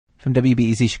From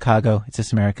WBEZ Chicago, it's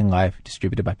This American Life,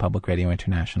 distributed by Public Radio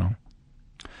International.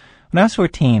 When I was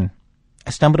 14, I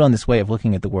stumbled on this way of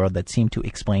looking at the world that seemed to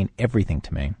explain everything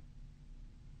to me.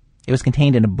 It was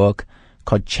contained in a book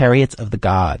called Chariots of the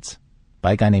Gods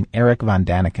by a guy named Eric von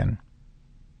Daniken.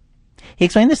 He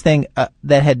explained this thing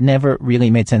that had never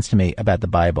really made sense to me about the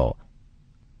Bible.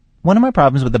 One of my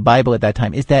problems with the Bible at that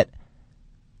time is that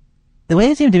the way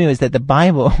it seemed to me was that the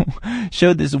Bible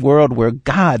showed this world where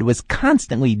God was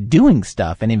constantly doing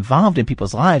stuff and involved in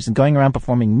people's lives and going around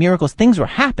performing miracles. Things were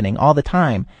happening all the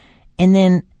time. And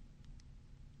then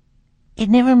it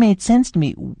never made sense to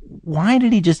me. Why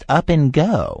did he just up and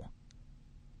go?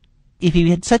 If he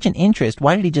had such an interest,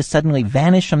 why did he just suddenly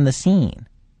vanish from the scene?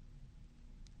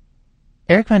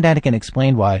 Eric von Daniken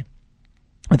explained why,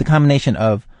 with a combination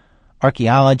of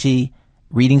archaeology,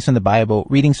 readings from the Bible,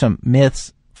 readings from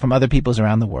myths, from other peoples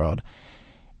around the world.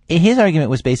 His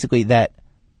argument was basically that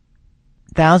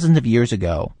thousands of years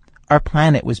ago, our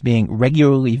planet was being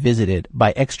regularly visited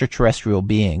by extraterrestrial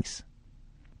beings.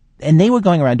 And they were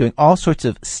going around doing all sorts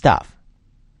of stuff.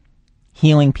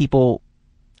 Healing people,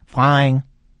 flying.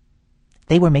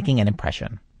 They were making an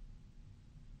impression.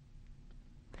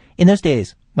 In those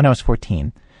days, when I was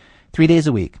 14, 3 days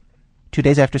a week, 2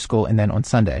 days after school, and then on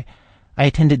Sunday, I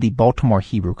attended the Baltimore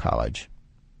Hebrew College.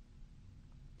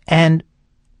 And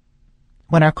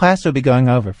when our class would be going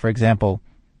over, for example,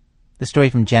 the story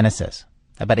from Genesis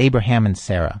about Abraham and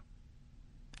Sarah,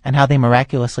 and how they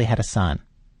miraculously had a son,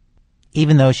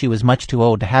 even though she was much too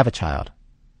old to have a child,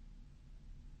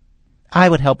 I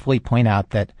would helpfully point out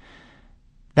that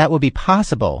that would be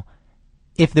possible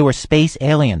if there were space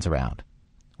aliens around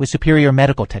with superior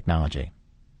medical technology.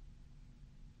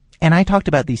 And I talked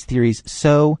about these theories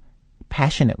so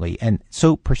passionately and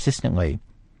so persistently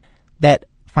that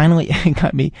finally it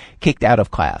got me kicked out of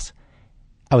class.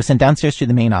 I was sent downstairs to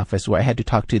the main office where I had to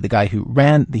talk to the guy who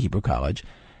ran the Hebrew College,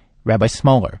 Rabbi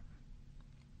Smoller.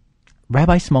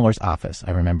 Rabbi Smoller's office,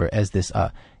 I remember, as this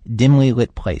dimly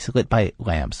lit place, lit by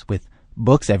lamps, with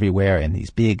books everywhere and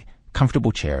these big,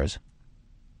 comfortable chairs.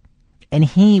 And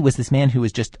he was this man who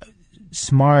was just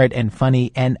smart and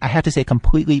funny, and I have to say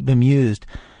completely bemused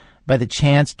by the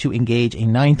chance to engage a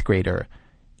ninth grader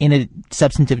in a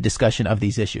substantive discussion of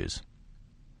these issues.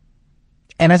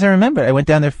 And as I remember, I went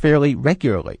down there fairly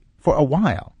regularly for a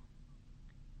while.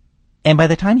 And by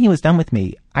the time he was done with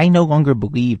me, I no longer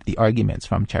believed the arguments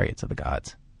from Chariots of the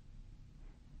Gods.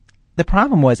 The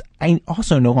problem was, I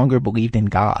also no longer believed in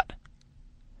God.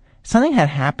 Something had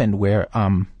happened where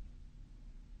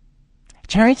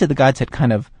Chariots of the Gods had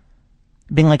kind of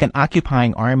been like an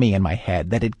occupying army in my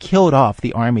head that had killed off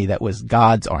the army that was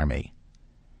God's army.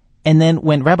 And then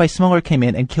when Rabbi Smoller came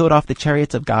in and killed off the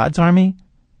Chariots of God's army,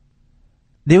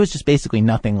 there was just basically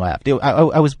nothing left.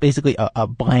 I was basically a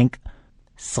blank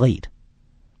slate.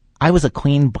 I was a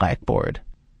clean blackboard.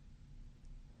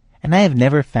 And I have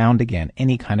never found again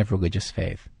any kind of religious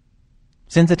faith.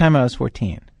 Since the time I was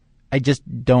 14, I just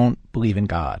don't believe in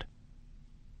God.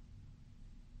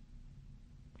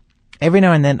 Every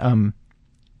now and then,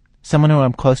 someone who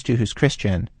I'm close to who's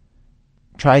Christian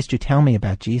tries to tell me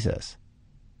about Jesus.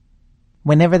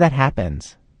 Whenever that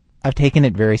happens, I've taken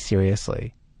it very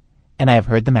seriously. And I have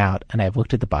heard them out, and I have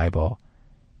looked at the Bible,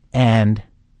 and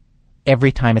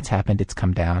every time it's happened, it's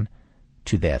come down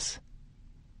to this.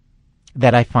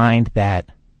 That I find that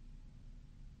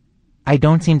I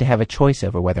don't seem to have a choice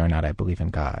over whether or not I believe in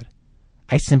God.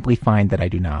 I simply find that I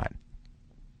do not.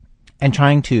 And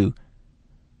trying to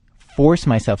force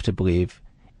myself to believe,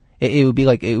 it would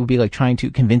be like trying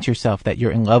to convince yourself that you're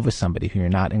in love with somebody who you're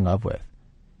not in love with.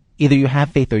 Either you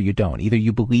have faith or you don't. Either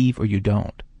you believe or you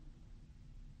don't.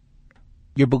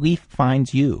 Your belief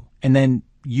finds you, and then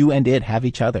you and it have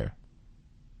each other.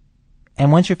 And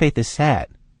once your faith is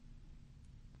set,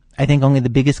 I think only the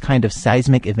biggest kind of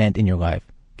seismic event in your life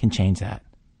can change that,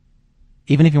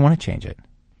 even if you want to change it.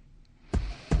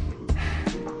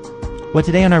 Well,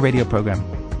 today on our radio program,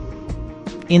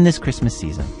 in this Christmas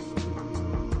season,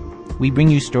 we bring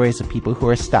you stories of people who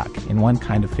are stuck in one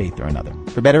kind of faith or another,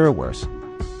 for better or worse,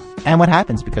 and what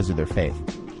happens because of their faith,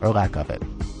 or lack of it.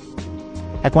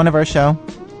 Act 1 of our show,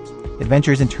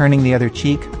 Adventures in Turning the Other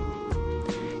Cheek.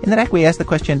 In that act, we ask the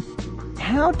question,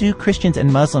 how do Christians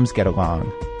and Muslims get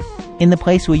along in the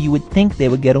place where you would think they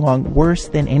would get along worse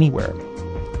than anywhere,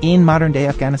 in modern-day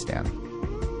Afghanistan?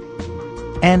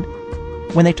 And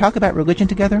when they talk about religion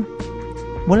together,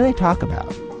 what do they talk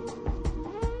about?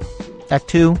 Act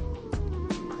 2,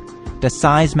 does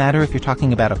size matter if you're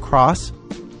talking about a cross?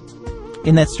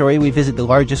 In that story, we visit the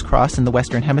largest cross in the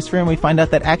Western Hemisphere, and we find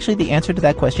out that actually the answer to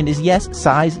that question is yes,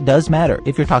 size does matter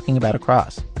if you're talking about a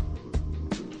cross.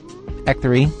 Act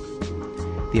 3,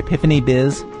 The Epiphany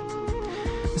Biz.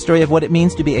 The story of what it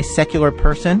means to be a secular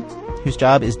person whose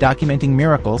job is documenting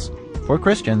miracles for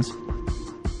Christians.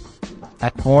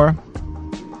 Act 4.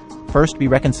 First be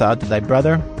reconciled to thy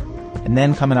brother, and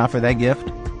then come and offer thy gift.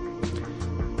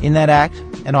 In that act,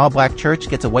 an all-black church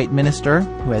gets a white minister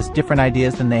who has different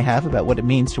ideas than they have about what it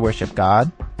means to worship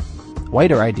God.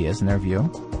 Whiter ideas in their view.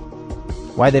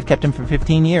 Why they've kept him for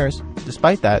 15 years,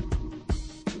 despite that.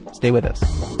 Stay with us.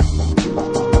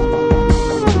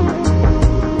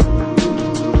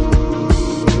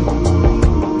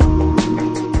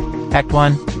 Act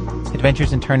 1,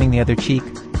 Adventures in Turning the Other Cheek.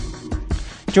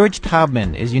 George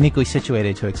Taubman is uniquely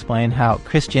situated to explain how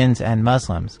Christians and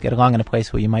Muslims get along in a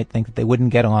place where you might think that they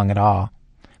wouldn't get along at all.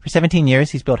 For 17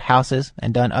 years, he's built houses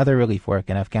and done other relief work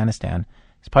in Afghanistan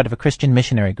as part of a Christian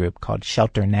missionary group called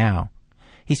Shelter Now.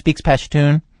 He speaks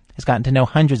Pashtun, has gotten to know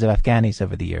hundreds of Afghanis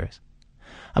over the years.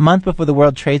 A month before the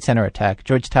World Trade Center attack,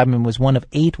 George Taubman was one of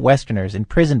 8 Westerners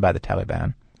imprisoned by the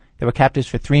Taliban. They were captives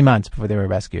for 3 months before they were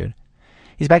rescued.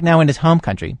 He's back now in his home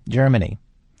country, Germany.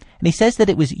 And he says that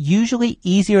it was usually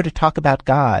easier to talk about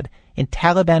God in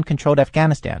Taliban-controlled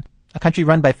Afghanistan, a country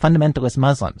run by fundamentalist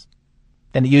Muslims,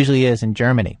 than it usually is in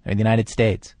Germany or the United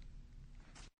States.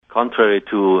 Contrary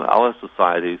to our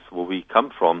societies where we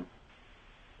come from,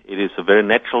 it is a very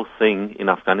natural thing in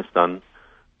Afghanistan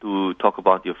to talk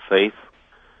about your faith,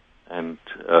 and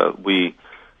we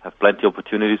have plenty of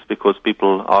opportunities because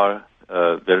people are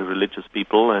very religious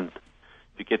people, and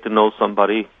you get to know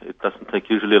somebody, it doesn't take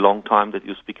usually a long time that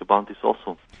you speak about this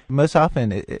also. Most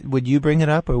often, would you bring it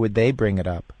up or would they bring it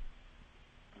up?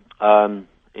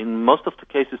 In most of the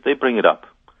cases, they bring it up.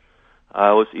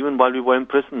 Even while we were in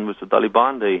prison with the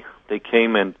Taliban, they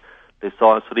came and they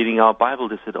saw us reading our Bible.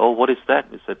 They said, "Oh, what is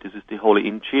that?" We said, "This is the Holy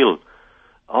Injil."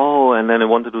 Oh, and then they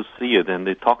wanted to see it, and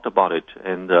they talked about it,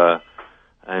 and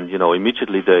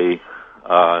immediately they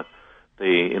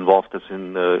involved us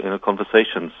in the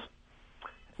conversations.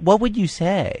 What would you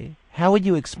say? How would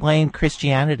you explain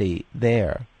Christianity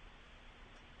there?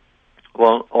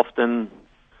 Well, often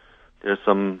there's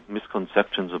some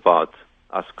misconceptions about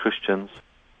us Christians.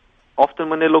 Often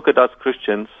when they look at us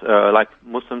Christians, like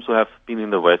Muslims who have been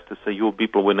in the West, they say, "You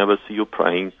people, we never see you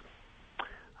praying.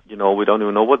 We don't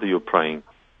even know whether you're praying."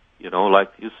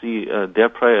 Like you see, their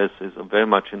prayers is very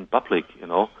much in public,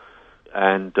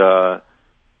 and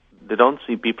they don't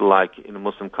see people like in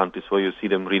Muslim countries where you see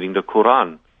them reading the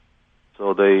Quran.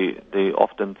 So they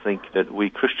often think that we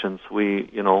Christians, we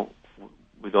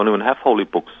don't even have holy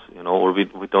books, or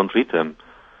we don't read them.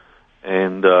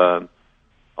 And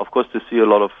of course, they see a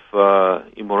lot of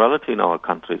immorality in our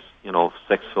countries.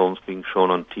 Sex films being shown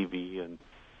on TV, and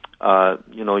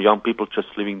young people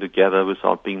just living together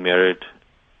without being married.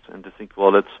 And they think,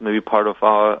 well, that's maybe part of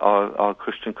our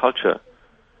Christian culture.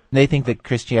 They think that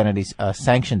Christianity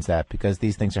sanctions that because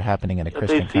these things are happening in a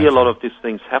Christian country. They see a lot of these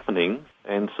things happening,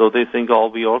 and so they think,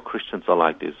 we all Christians are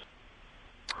like this.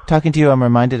 Talking to you, I'm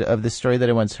reminded of this story that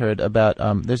I once heard about,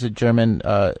 there's a German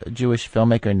Jewish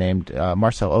filmmaker named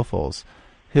Marcel Ophuls,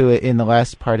 who in the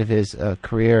last part of his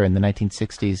career in the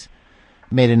 1960s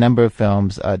made a number of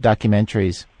films,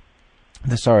 documentaries,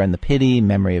 The Sorrow and the Pity,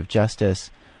 Memory of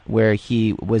Justice, where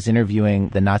he was interviewing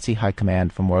the Nazi high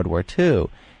command from World War II.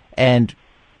 And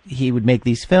he would make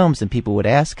these films, and people would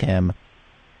ask him,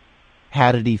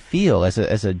 how did he feel as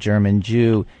a German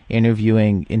Jew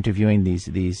interviewing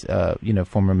these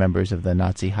former members of the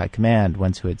Nazi high command,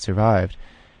 ones who had survived?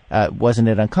 Wasn't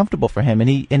it uncomfortable for him? And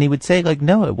he would say,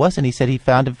 no, it wasn't. He said he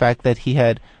found, in fact, that he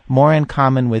had more in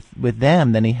common with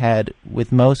them than he had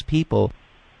with most people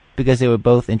because they were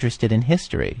both interested in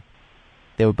history.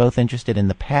 They were both interested in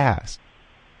the past.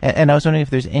 And I was wondering if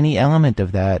there's any element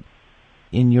of that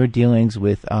in your dealings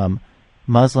with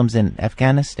Muslims in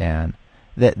Afghanistan,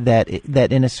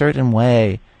 that in a certain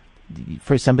way,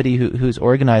 for somebody who's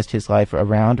organized his life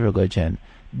around religion,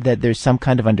 that there's some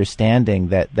kind of understanding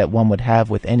that one would have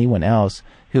with anyone else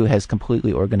who has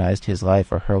completely organized his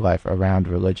life or her life around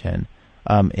religion,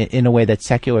 in a way that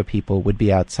secular people would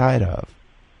be outside of.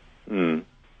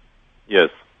 Yes.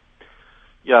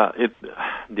 Yeah,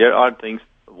 there are things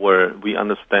where we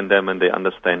understand them and they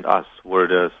understand us, where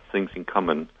there's things in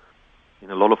common in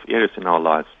a lot of areas in our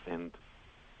lives. And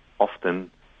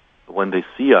often when they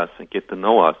see us and get to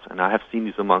know us, and I have seen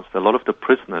this amongst a lot of the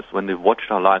prisoners, when they watched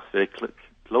our lives very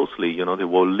closely, they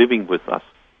were living with us.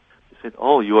 They said,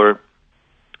 you are,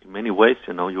 in many ways,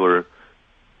 you're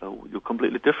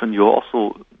completely different. You're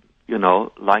also,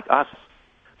 like us.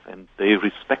 And they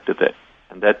respected it.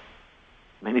 And that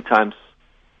many times,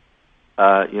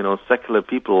 secular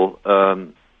people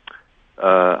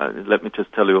let me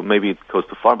just tell you, maybe it goes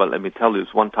too far, but let me tell you,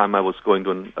 one time I was going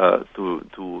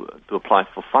to apply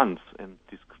for funds, and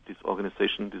this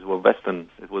organization, these were Western,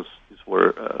 it was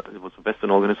a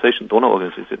Western organization, donor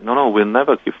organization. Said, no, we'll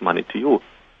never give money to you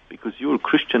because you're a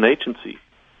Christian agency,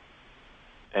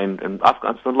 and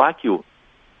Afghans don't like you.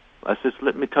 I said,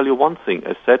 let me tell you one thing.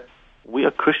 I said, we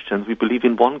are Christians, we believe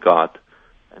in one God,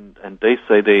 and they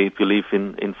say they believe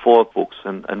in 4 books,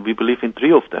 and we believe in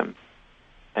 3 of them.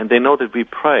 And they know that we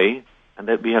pray and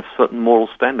that we have certain moral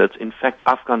standards. In fact,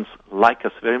 Afghans like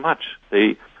us very much.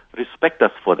 They respect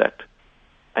us for that.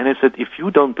 And I said, if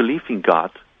you don't believe in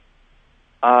God,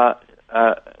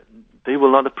 they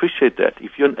will not appreciate that.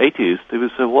 If you're an atheist, they will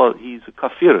say, well, he's a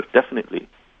kafir, definitely.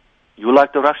 You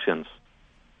like the Russians,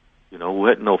 who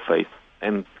had no faith.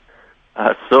 And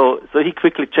so he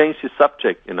quickly changed his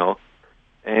subject,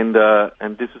 And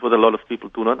this is what a lot of people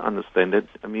do not understand. That,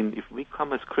 I mean, if we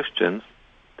come as Christians,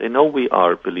 they know we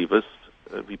are believers.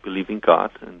 We believe in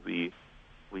God, and we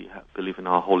believe in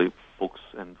our holy books,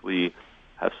 and we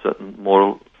have certain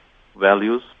moral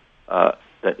values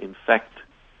that, in fact,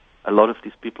 a lot of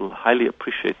these people highly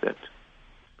appreciate that.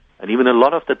 And even a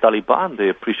lot of the Taliban, they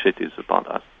appreciate this about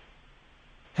us.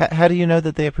 How do you know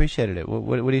that they appreciated it?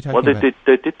 What are you talking about? Well,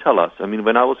 they did tell us. I mean,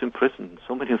 when I was in prison,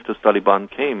 so many of the Taliban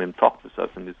came and talked with us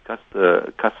and discussed.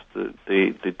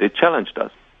 They challenged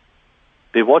us.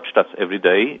 They watched us every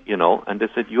day, and they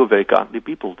said, you're very godly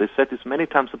people. They said this many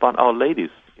times about our ladies,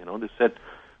 They said,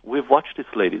 we've watched these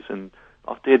ladies, and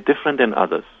they're different than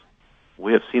others.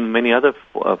 We have seen many other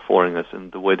foreigners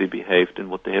and the way they behaved and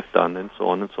what they have done and so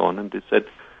on and so on. And they said,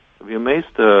 we're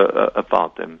amazed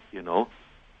about them,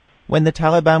 When the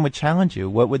Taliban would challenge you,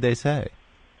 what would they say?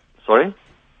 Sorry?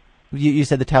 You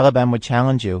said the Taliban would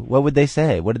challenge you. What would they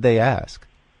say? What did they ask?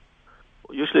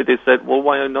 Usually they said, well,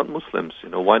 why are you not Muslims?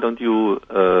 Why don't you,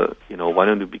 why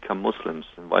don't you become Muslims?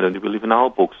 And why don't you believe in our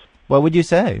books? What would you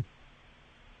say?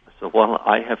 So, well,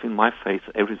 I have in my faith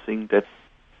everything that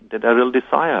I really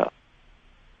desire.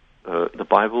 The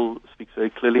Bible speaks very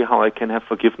clearly how I can have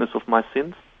forgiveness of my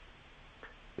sins.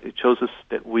 It shows us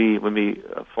that when we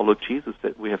follow Jesus,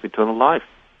 that we have eternal life.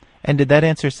 And did that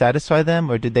answer satisfy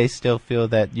them, or did they still feel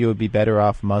that you would be better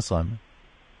off Muslim?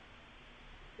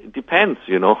 It depends,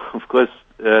 Of course,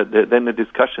 then the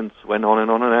discussions went on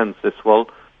and says, well,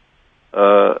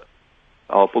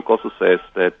 our book also says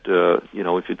that,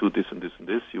 if you do this and this and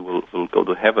this, you will go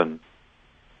to heaven.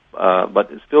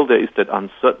 But still there is that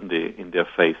uncertainty in their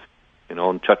faith,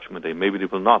 on Judgment Day. Maybe they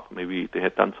will not. Maybe they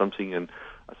had done something, and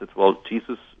I said, well,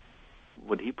 Jesus,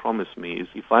 what he promised me is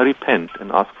if I repent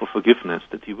and ask for forgiveness,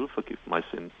 that he will forgive my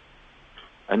sins.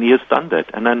 And he has done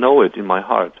that, and I know it in my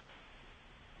heart.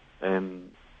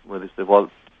 And they say,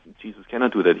 well, Jesus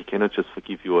cannot do that. He cannot just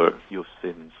forgive your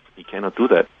sins. He cannot do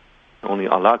that. Only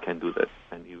Allah can do that.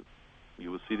 And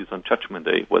you will see this on Judgment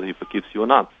Day, whether he forgives you or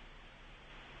not.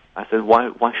 I said,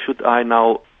 why should I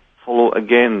now follow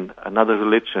again another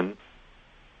religion,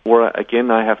 or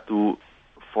again I have to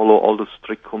follow all the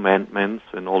strict commandments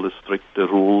and all the strict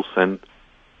rules, and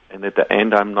at the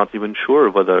end I'm not even sure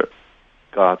whether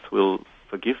God will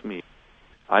forgive me.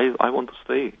 I want to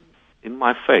stay in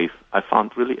my faith. I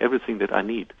found really everything that I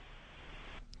need.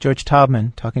 George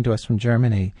Taubman, talking to us from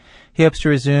Germany. He hopes to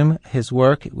resume his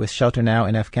work with Shelter Now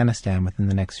in Afghanistan within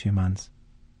the next few months.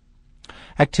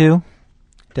 Act 2,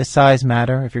 does size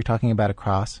matter if you're talking about a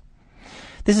cross?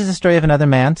 This is a story of another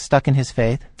man stuck in his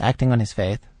faith, acting on his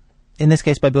faith, in this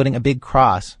case by building a big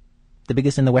cross, the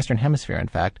biggest in the Western Hemisphere, in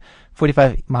fact,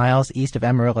 45 miles east of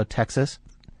Amarillo, Texas.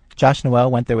 Josh Noel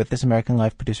went there with This American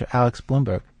Life producer Alex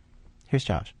Bloomberg. Here's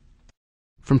Josh.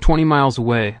 From 20 miles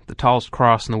away, the tallest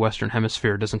cross in the Western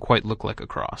Hemisphere doesn't quite look like a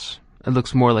cross. It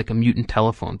looks more like a mutant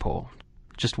telephone pole,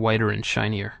 just whiter and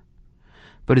shinier.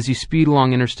 But as you speed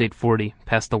along Interstate 40,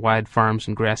 past the wide farms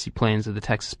and grassy plains of the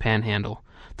Texas Panhandle,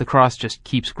 the cross just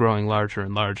keeps growing larger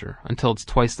and larger until it's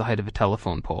twice the height of a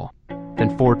telephone pole,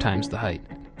 then 4 times the height,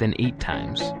 then 8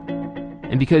 times.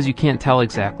 And because you can't tell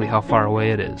exactly how far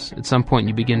away it is, at some point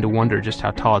you begin to wonder just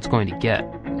how tall it's going to get,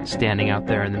 standing out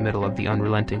there in the middle of the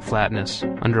unrelenting flatness,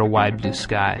 under a wide blue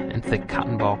sky and thick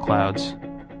cotton ball clouds.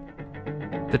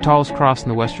 The tallest cross in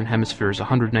the Western Hemisphere is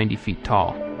 190 feet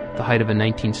tall, the height of a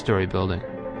 19-story building.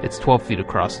 It's 12 feet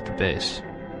across at the base.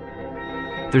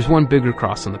 There's one bigger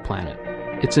cross on the planet.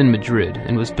 It's in Madrid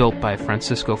and was built by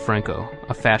Francisco Franco,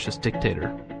 a fascist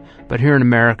dictator. But here in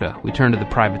America, we turn to the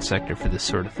private sector for this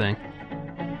sort of thing.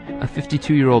 A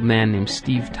 52-year-old man named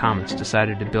Steve Thomas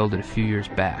decided to build it a few years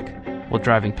back while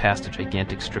driving past a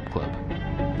gigantic strip club.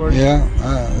 Yeah,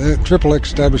 the XXX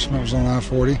establishment was on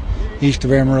I-40, east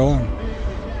of Amarillo.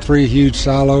 3 huge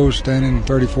silos standing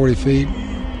 30, 40 feet,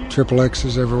 triple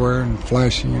X's everywhere and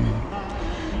flashing. And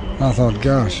I thought,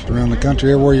 gosh, around the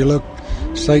country, everywhere you look,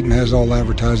 Satan has all the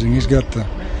advertising. He's got the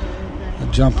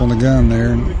jump on the gun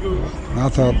there. And I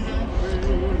thought,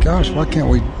 gosh, why can't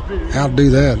we outdo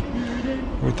that?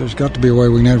 But there's got to be a way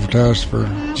we can advertise for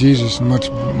Jesus in a much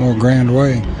more grand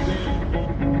way.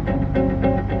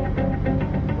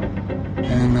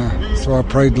 And so I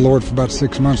prayed the Lord for about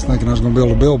 6 months thinking I was going to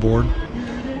build a billboard.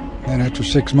 And after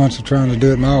 6 months of trying to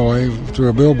do it my way through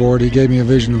a billboard, he gave me a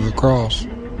vision of the cross.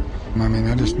 I mean,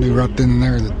 I just knew right then and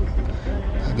there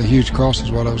that the huge cross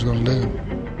is what I was going to do.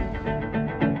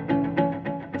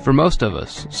 For most of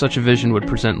us, such a vision would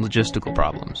present logistical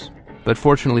problems. But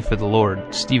fortunately for the Lord,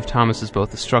 Steve Thomas is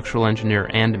both a structural engineer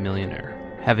and a millionaire,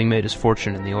 having made his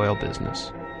fortune in the oil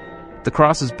business. The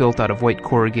cross is built out of white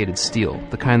corrugated steel,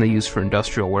 the kind they use for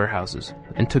industrial warehouses,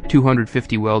 and took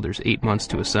 250 welders 8 months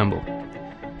to assemble.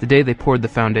 The day they poured the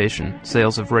foundation,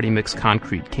 sales of ready-mix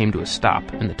concrete came to a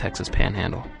stop in the Texas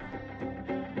Panhandle.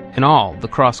 In all, the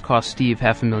cross cost Steve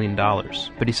 $500,000,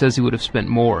 but he says he would have spent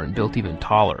more and built even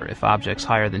taller if objects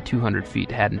higher than 200 feet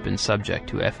hadn't been subject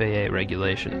to FAA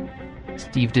regulation.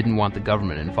 Steve didn't want the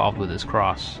government involved with his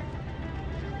cross.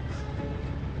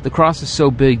 The cross is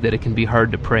so big that it can be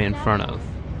hard to pray in front of.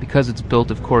 Because it's built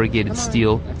of corrugated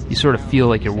steel, you sort of feel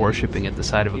like you're worshiping at the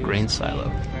side of a grain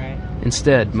silo.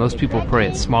 Instead, most people pray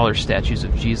at smaller statues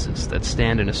of Jesus that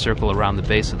stand in a circle around the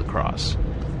base of the cross,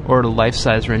 or at a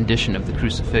life-size rendition of the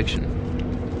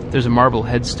crucifixion. There's a marble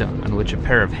headstone on which a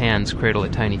pair of hands cradle a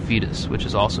tiny fetus, which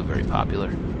is also very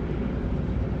popular.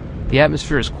 The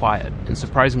atmosphere is quiet and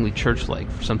surprisingly church-like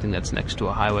for something that's next to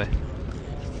a highway.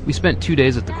 We spent 2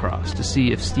 days at the cross to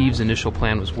see if Steve's initial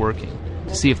plan was working,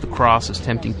 to see if the cross is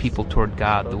tempting people toward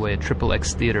God the way a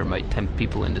XXX theater might tempt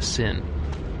people into sin.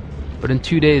 But in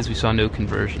 2 days we saw no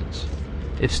conversions.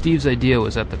 If Steve's idea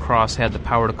was that the cross had the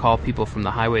power to call people from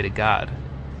the highway to God,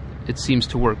 it seems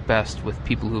to work best with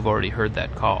people who've already heard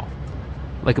that call.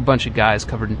 Like a bunch of guys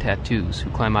covered in tattoos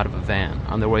who climb out of a van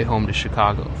on their way home to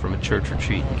Chicago from a church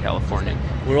retreat in California.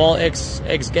 We're all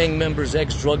ex-gang members,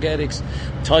 ex-drug addicts,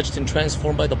 touched and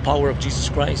transformed by the power of Jesus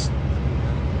Christ.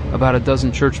 About a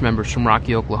dozen church members from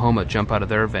Rocky, Oklahoma jump out of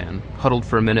their van, huddled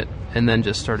for a minute, and then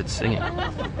just started singing.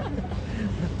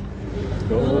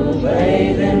 Go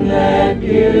bathe in that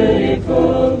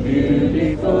beautiful,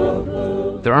 beautiful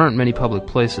blue. There aren't many public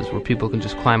places where people can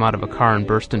just climb out of a car and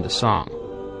burst into song,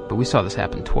 but we saw this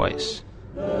happen twice.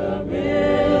 The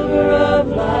river of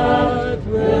life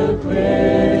will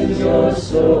cleanse your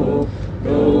soul.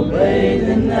 Go bathe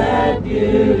in that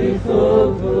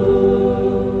beautiful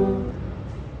blue.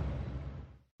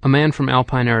 A man from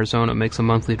Alpine, Arizona makes a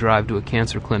monthly drive to a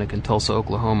cancer clinic in Tulsa,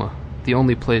 Oklahoma, the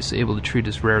only place able to treat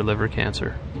his rare liver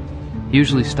cancer. He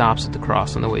usually stops at the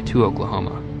cross on the way to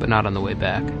Oklahoma, but not on the way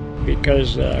back.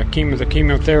 Because the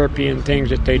chemotherapy and things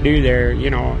that they do there,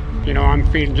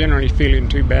 I'm generally feeling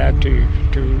too bad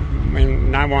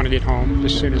and I want to get home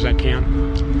as soon as I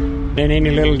can. Then any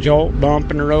little jolt,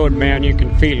 bump in the road, man, you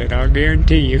can feel it, I'll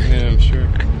guarantee you. Yeah, I'm sure.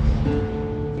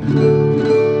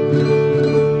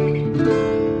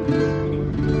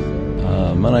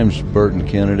 My name's Burton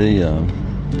Kennedy. I'm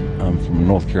from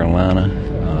North Carolina.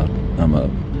 I'm a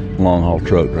long-haul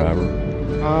truck driver.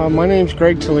 My name's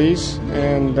Greg Talese,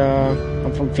 and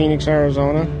I'm from Phoenix,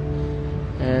 Arizona,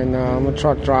 and I'm a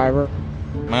truck driver.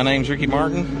 My name's Ricky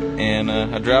Martin, and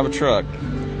I drive a truck.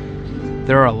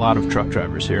 There are a lot of truck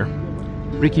drivers here.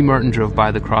 Ricky Martin drove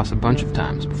by the cross a bunch of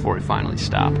times before he finally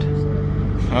stopped.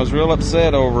 I was real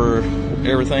upset over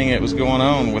everything that was going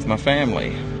on with my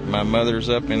family. My mother's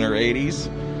up in her 80s,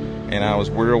 and I was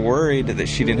real worried that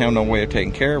she didn't have no way of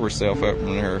taking care of herself up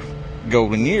in her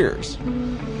golden years.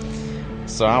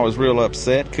 So I was real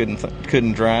upset,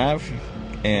 couldn't drive,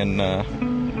 and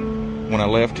when I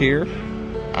left here,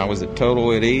 I was at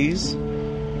total at ease,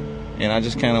 and I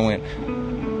just kind of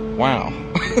went, wow,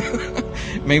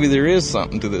 maybe there is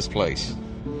something to this place.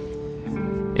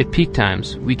 At peak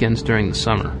times, weekends during the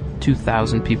summer,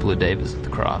 2,000 people a day visit the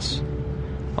cross.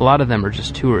 A lot of them are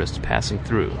just tourists passing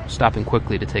through, stopping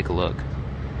quickly to take a look.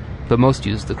 But most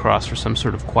use the cross for some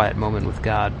sort of quiet moment with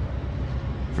God.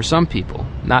 For some people,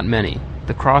 not many,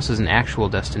 the cross is an actual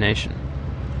destination.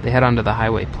 They head onto the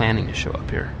highway planning to show up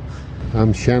here.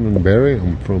 I'm Shannon Berry.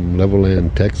 I'm from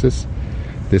Levelland, Texas.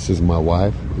 This is my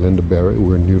wife, Linda Berry.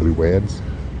 We're newlyweds.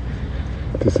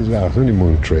 This is our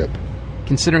honeymoon trip.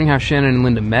 Considering how Shannon and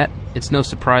Linda met, it's no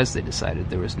surprise they decided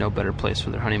there was no better place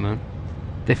for their honeymoon.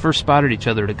 They first spotted each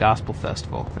other at a gospel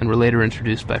festival and were later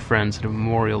introduced by friends at a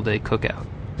Memorial Day cookout.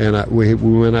 And we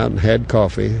went out and had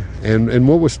coffee. And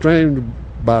what was strange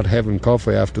about having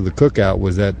coffee after the cookout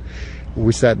was that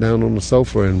we sat down on the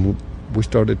sofa and we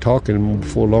started talking, and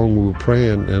before long we were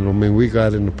praying, and I mean, we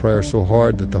got into prayer so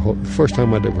hard that the first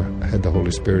time I'd ever had the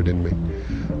Holy Spirit in me.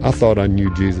 I thought I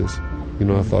knew Jesus. You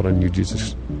know, I thought I knew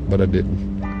Jesus, but I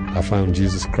didn't. I found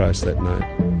Jesus Christ that night.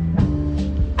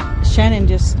 Shannon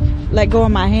just let go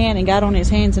of my hand and got on his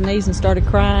hands and knees and started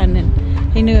crying, and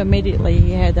he knew immediately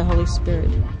he had the Holy Spirit.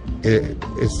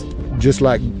 It's just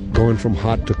like going from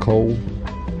hot to cold.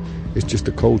 It's just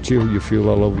a cold chill you feel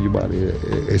all over your body.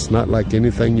 It's not like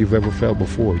anything you've ever felt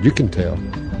before. You can tell.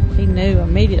 He knew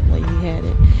immediately he had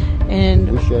it.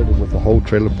 And we shared it with the whole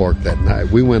trailer park that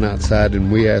night. We went outside and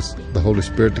we asked the Holy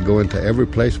Spirit to go into every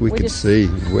place we could see.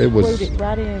 It was waved it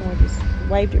right in. We just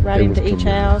waved it right into each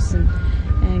house, and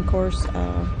of course,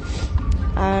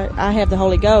 I have the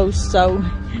Holy Ghost, so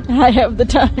I have the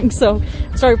tongues. So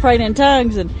I started praying in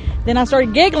tongues, and then I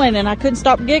started giggling, and I couldn't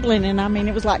stop giggling. And I mean,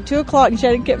 it was like 2:00, and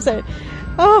Shannon kept saying,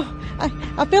 "Oh,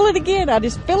 I feel it again. I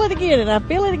just feel it again, and I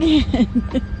feel it again."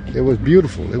 It was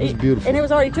beautiful. It was beautiful. And it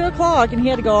was already 2:00, and he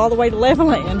had to go all the way to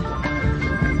Levelland.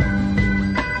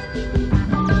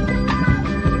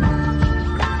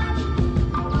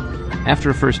 After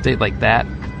a first date like that,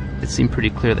 it seemed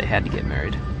pretty clear they had to get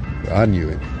married. I knew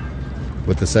it.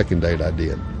 But the second date I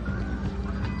did.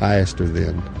 I asked her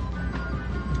then.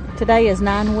 Today is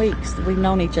 9 weeks that we've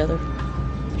known each other.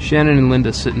 Shannon and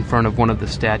Linda sit in front of one of the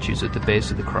statues at the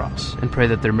base of the cross and pray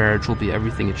that their marriage will be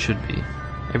everything it should be,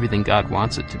 everything God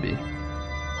wants it to be.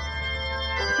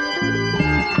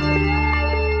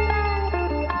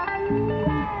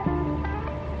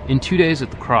 In 2 days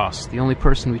at the cross, the only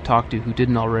person we talked to who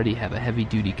didn't already have a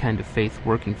heavy-duty kind of faith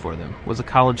working for them was a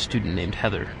college student named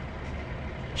Heather.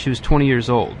 She was 20 years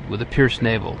old, with a pierced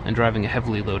navel, and driving a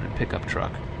heavily loaded pickup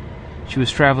truck. She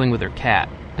was traveling with her cat,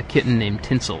 a kitten named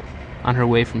Tinsel, on her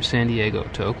way from San Diego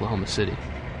to Oklahoma City.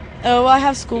 Oh, well, I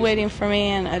have school waiting for me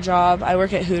and a job. I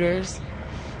work at Hooters,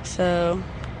 so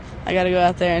I got to go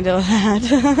out there and deal with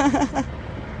that.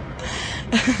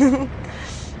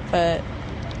 But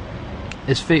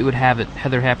as fate would have it,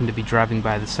 Heather happened to be driving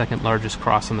by the second largest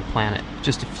cross on the planet,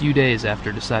 just a few days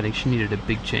after deciding she needed a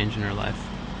big change in her life.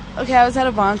 Okay, I was at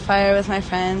a bonfire with my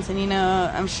friends, and, you know,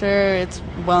 I'm sure it's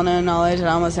well-known knowledge that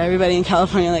almost everybody in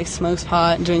California, like, smokes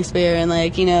pot and drinks beer and,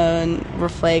 like, you know, and we're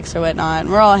flakes or whatnot. And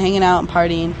we're all hanging out and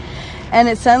partying. And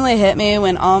it suddenly hit me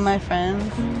when all my friends,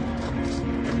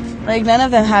 like, none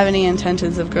of them have any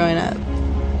intentions of growing up.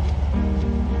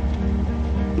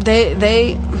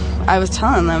 I was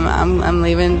telling them, I'm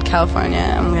leaving California.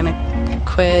 I'm going to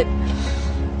quit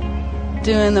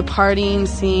doing the partying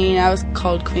scene. I was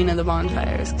called Queen of the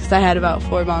Bonfires because I had about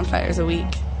 4 bonfires a week,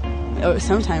 or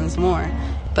sometimes more.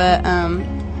 But I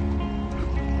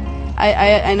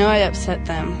know I upset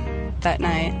them that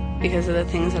night because of the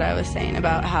things that I was saying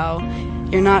about how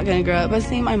you're not going to grow up. But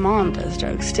see, my mom does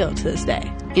drugs still to this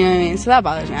day. You know what I mean? So that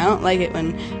bothers me. I don't like it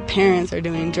when parents are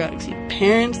doing drugs.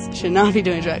 Parents should not be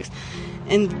doing drugs.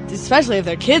 And especially if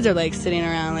their kids are, like, sitting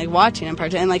around, like, watching and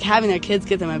partying, and, like, having their kids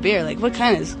get them a beer. Like, what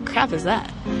kind of crap is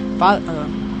that?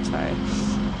 Sorry.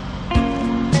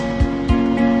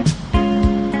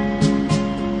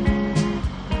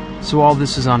 So all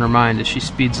this is on her mind as she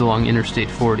speeds along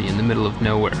Interstate 40 in the middle of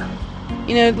nowhere.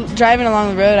 You know, driving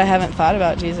along the road, I haven't thought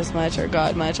about Jesus much or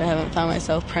God much. I haven't found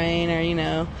myself praying or, you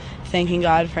know, thanking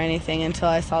God for anything until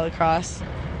I saw the cross.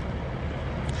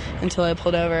 Until I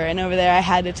pulled over, and over there I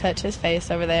had to touch his face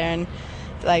over there, and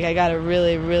like I got a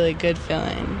really, really good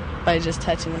feeling by just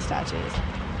touching the statues.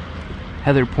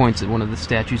 Heather points at one of the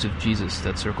statues of Jesus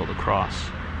that circle the cross.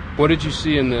 What did you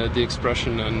see in the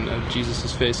expression of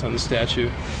Jesus' face on the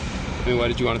statue? I mean, why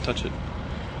did you want to touch it?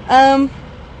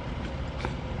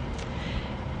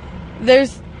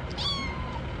 There's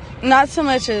not so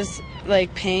much as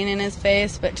like pain in his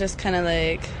face, but just kind of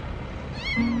like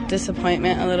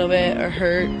disappointment a little bit, or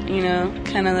hurt, you know,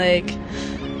 kind of like,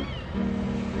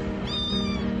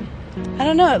 I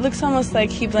don't know, it looks almost like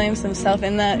he blames himself.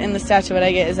 In the statue, what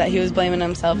I get is that he was blaming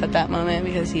himself at that moment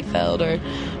because he failed or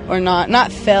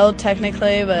not failed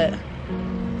technically, but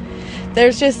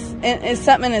there's just it's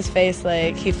something in his face,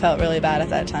 like he felt really bad at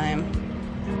that time.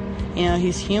 You know,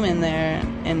 he's human there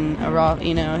in a raw,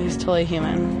 you know, he's totally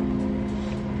human.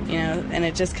 You know, and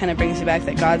it just kind of brings you back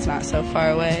that God's not so far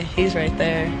away. He's right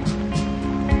there.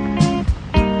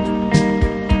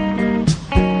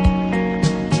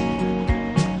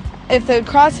 If the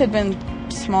cross had been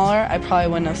smaller, I probably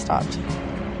wouldn't have stopped.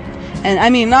 And I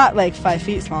mean, not like 5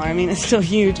 feet smaller. I mean, it's still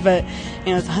huge, but,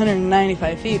 you know, it's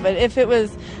 195 feet. But if it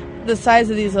was the size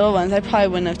of these little ones, I probably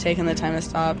wouldn't have taken the time to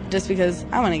stop just because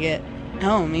I want to get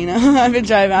home, you know. I've been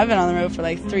on the road for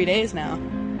like 3 days now.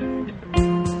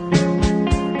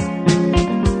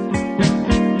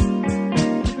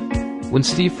 When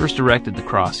Steve first erected the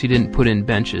cross, he didn't put in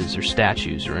benches or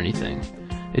statues or anything.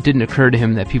 It didn't occur to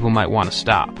him that people might want to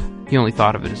stop. He only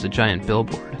thought of it as a giant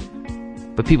billboard.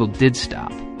 But people did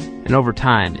stop, and over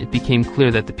time, it became clear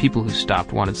that the people who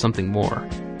stopped wanted something more.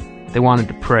 They wanted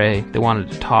to pray, they wanted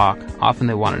to talk, often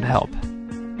they wanted help.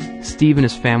 Steve and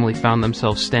his family found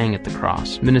themselves staying at the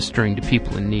cross, ministering to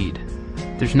people in need.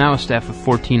 There's now a staff of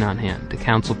 14 on hand to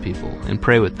counsel people and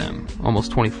pray with them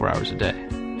almost 24 hours a day.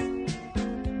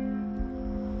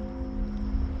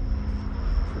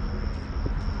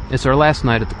 It's our last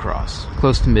night at the cross,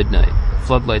 close to midnight,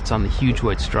 floodlights on the huge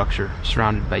white structure,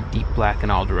 surrounded by deep black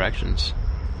in all directions.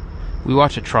 We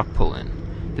watch a truck pull in.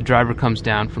 The driver comes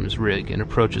down from his rig and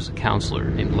approaches a counselor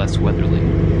named Les Weatherly.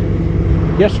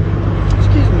 Yes, sir.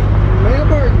 Excuse me, may I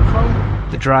borrow your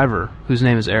phone? The driver, whose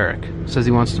name is Eric, says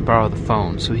he wants to borrow the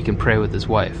phone so he can pray with his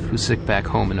wife, who's sick back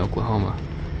home in Oklahoma.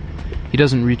 He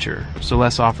doesn't reach her, so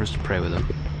Les offers to pray with him.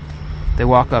 They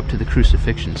walk up to the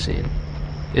crucifixion scene.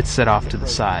 It's set off to the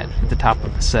side, at the top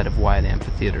of a set of wide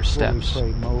amphitheater steps.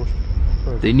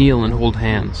 They kneel and hold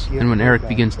hands, and when Eric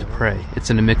begins to pray, it's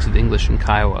in a mix of English and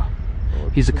Kiowa.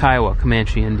 He's a Kiowa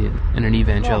Comanche Indian and an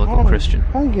evangelical Christian.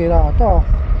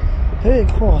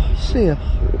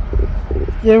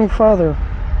 Dear Father,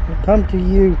 I come to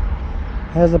you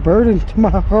as a burden to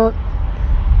my heart.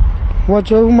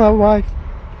 Watch over my wife.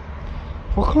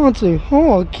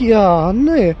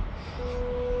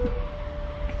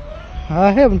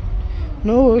 I have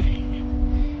no,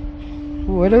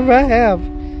 whatever I have,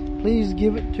 please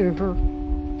give it to her.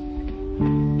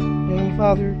 Dear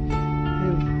Father,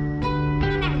 if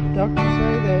doctors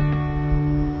say that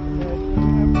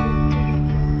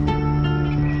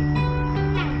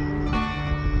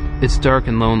It's dark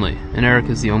and lonely, and Eric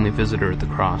is the only visitor at the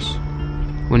cross.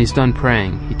 When he's done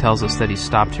praying, he tells us that he's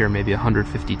stopped here maybe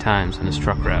 150 times on his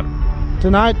truck route.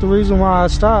 Tonight, the reason why I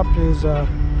stopped is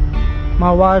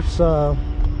my wife's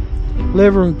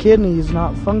liver and kidney is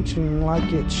not functioning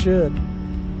like it should.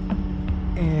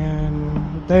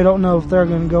 And they don't know if they're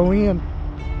going to go in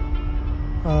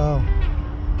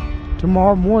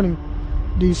tomorrow morning,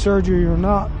 do surgery or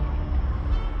not.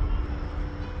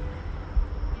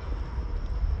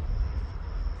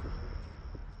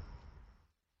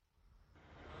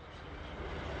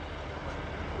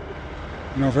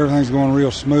 You know, if everything's going real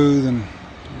smooth, and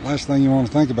the last thing you want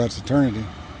to think about is eternity.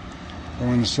 But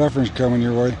when the suffering's coming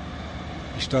your way,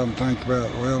 you stop and think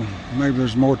about, well, maybe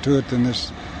there's more to it than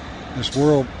this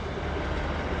world.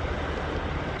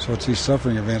 So it's these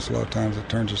suffering events a lot of times that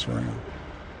turns us around.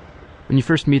 When you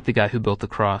first meet the guy who built the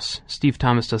cross, Steve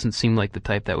Thomas doesn't seem like the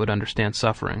type that would understand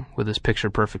suffering with his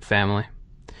picture-perfect family.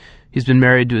 He's been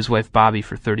married to his wife Bobby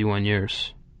for 31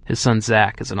 years. His son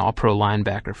Zach is an all-pro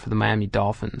linebacker for the Miami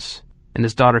Dolphins. And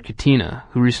his daughter Katina,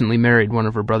 who recently married one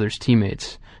of her brother's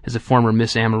teammates, is a former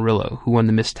Miss Amarillo who won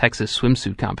the Miss Texas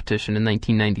swimsuit competition in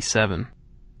 1997.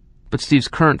 But Steve's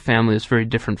current family is very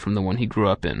different from the one he grew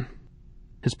up in.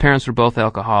 His parents were both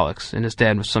alcoholics, and his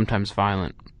dad was sometimes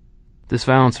violent. This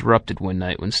violence erupted one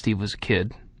night when Steve was a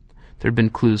kid. There had been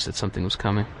clues that something was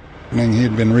coming. I mean, he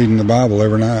had been reading the Bible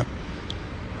every night.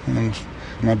 And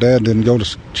my dad didn't go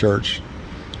to church.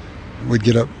 We'd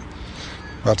get up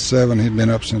about 7. He'd been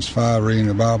up since 5 reading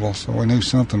the Bible, so we knew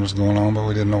something was going on, but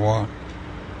we didn't know what.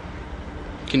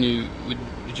 Would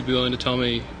you be willing to tell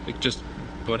me just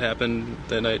what happened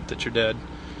that night that your dad,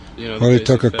 Well, he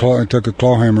took a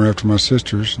claw hammer after my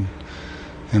sisters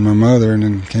and my mother, and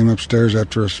then came upstairs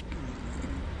after us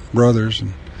brothers.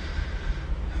 And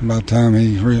by the time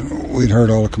we'd heard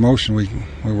all the commotion, we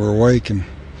were awake, and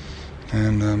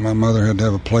my mother had to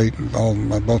have a plate.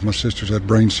 Both my sisters had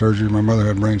brain surgery. My mother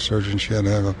had brain surgery, and she had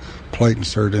to have a plate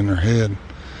inserted in her head.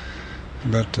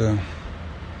 But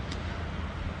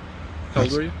how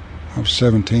old were you? I was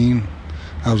 17.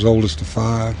 I was oldest of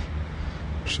 5,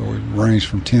 so we ranged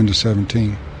from 10 to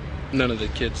 17. None of the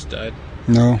kids died?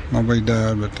 No, nobody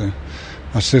died, but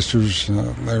my sisters,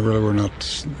 they really were not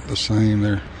the same.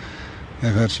 They've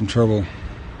had some trouble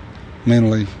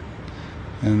mentally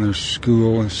in their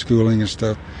schooling and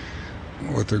stuff.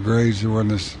 With their grades,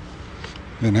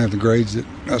 didn't have the grades that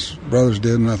us brothers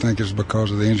did, and I think it's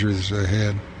because of the injuries they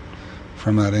had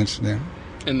from that incident.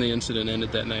 And the incident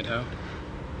ended that night how?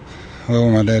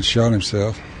 Well, my dad shot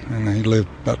himself, and he lived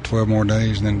about 12 more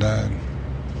days and then died.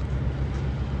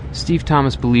 Steve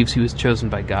Thomas believes he was chosen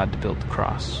by God to build the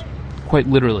cross. Quite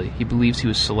literally, he believes he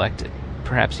was selected,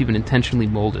 perhaps even intentionally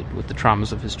molded with the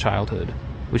traumas of his childhood,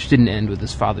 which didn't end with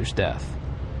his father's death.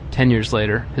 10 years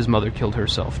later, his mother killed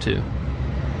herself too.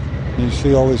 You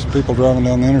see all these people driving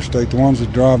down the interstate. The ones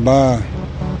that drive by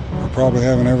are probably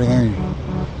having everything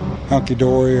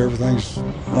hunky-dory, everything's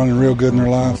running real good in their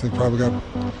life. They probably got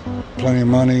plenty of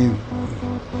money,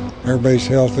 everybody's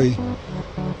healthy.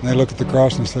 And they look at the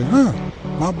cross and say,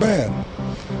 not bad.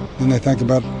 Then they think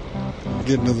about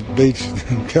getting to the beach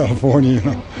in California, you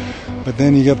know. But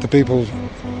then you get the people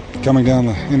coming down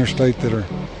the interstate that are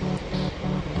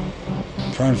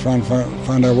trying to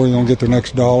find out where they're going to get their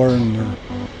next dollar, and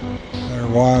their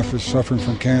wife is suffering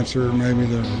from cancer. Maybe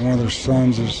one of their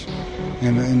sons is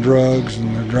in drugs,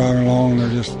 and they're driving along,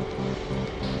 and they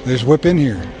just whip in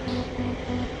here.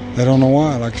 They don't know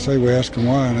why. Like I say, we asked them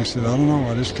why, and they said, I don't know,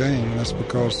 I just came. And that's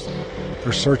because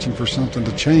they're searching for something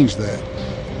to change that.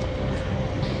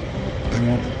 They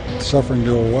want suffering to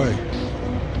go away.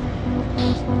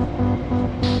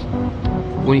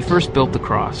 When he first built the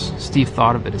cross, Steve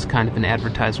thought of it as kind of an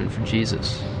advertisement for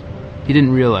Jesus. He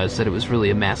didn't realize that it was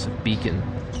really a massive beacon,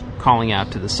 calling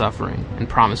out to the suffering and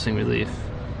promising relief.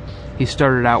 He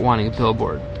started out wanting a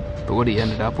billboard, but what he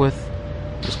ended up with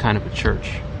was kind of a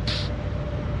church.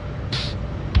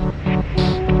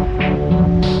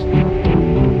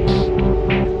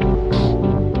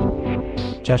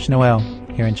 Josh Noel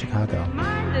here in Chicago.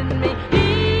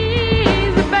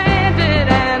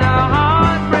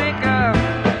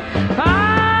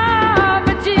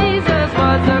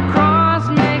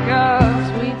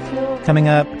 Coming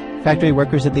up, factory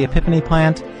workers at the Epiphany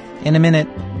plant. In a minute,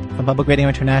 from Public Radio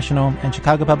International and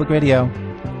Chicago Public Radio,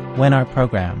 when our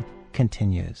program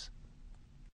continues.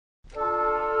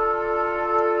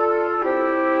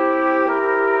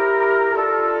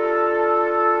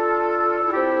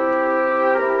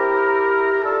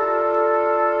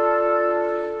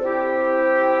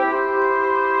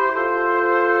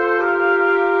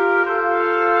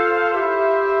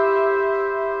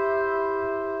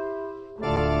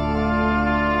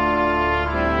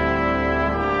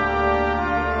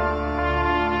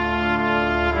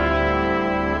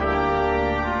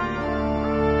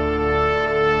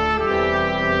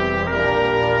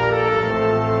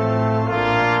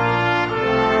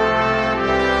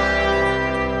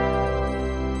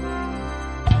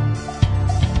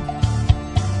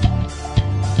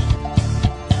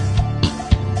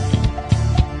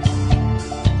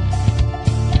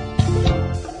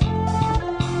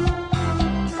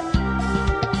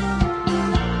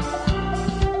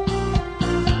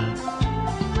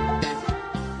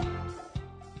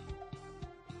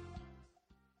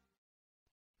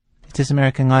 This is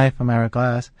American Life. I'm Ira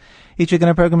Glass. Each week in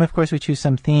our program, of course, we choose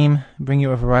some theme, bring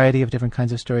you a variety of different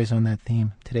kinds of stories on that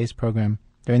theme. Today's program,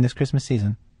 during this Christmas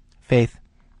season, faith.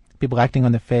 People acting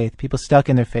on their faith, people stuck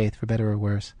in their faith, for better or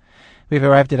worse. We've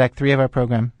arrived at Act 3 of our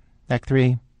program. Act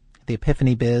 3, the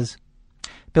Epiphany Biz.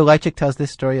 Bill Leitchik tells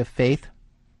this story of faith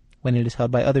when it is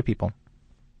held by other people.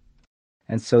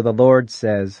 And so the Lord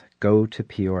says, go to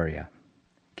Peoria.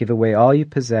 Give away all you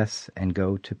possess and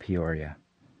go to Peoria.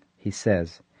 He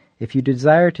says, if you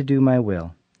desire to do my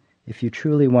will, if you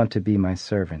truly want to be my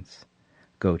servants,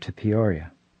 go to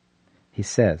Peoria. He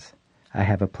says, I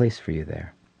have a place for you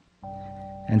there.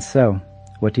 And so,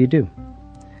 what do?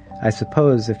 I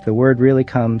suppose if the word really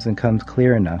comes and comes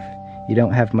clear enough, you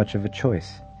don't have much of a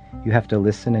choice. You have to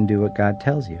listen and do what God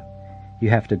tells you.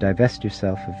 You have to divest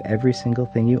yourself of every single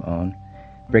thing you own,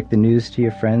 break the news to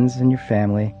your friends and your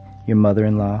family, your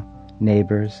mother-in-law,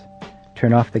 neighbors,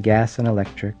 turn off the gas and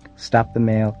electric, stop the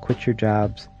mail, quit your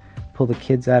jobs, pull the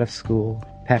kids out of school,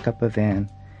 pack up a van,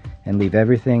 and leave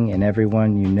everything and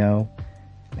everyone you know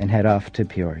and head off to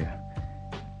Peoria.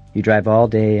 You drive all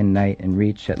day and night and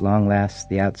reach, at long last,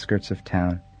 the outskirts of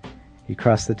town. You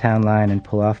cross the town line and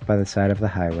pull off by the side of the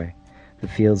highway, the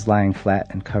fields lying flat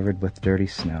and covered with dirty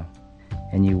snow.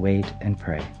 And you wait and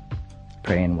pray.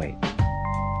 Pray and wait.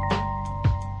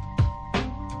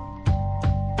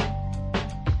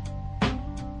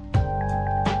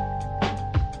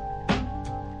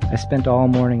 I spent all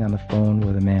morning on the phone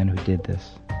with a man who did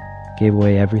this, gave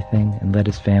away everything and led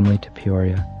his family to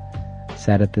Peoria,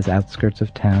 sat at the outskirts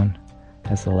of town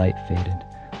as the light faded,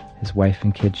 his wife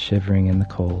and kids shivering in the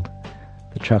cold,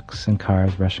 the trucks and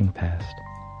cars rushing past.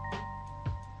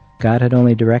 God had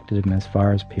only directed him as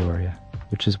far as Peoria,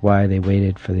 which is why they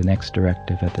waited for the next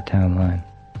directive at the town line.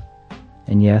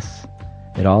 And yes,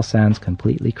 it all sounds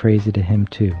completely crazy to him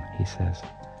too, he says,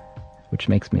 which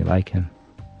makes me like him.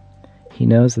 He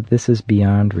knows that this is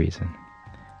beyond reason.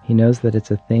 He knows that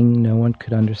it's a thing no one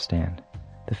could understand,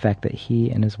 the fact that he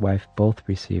and his wife both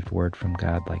received word from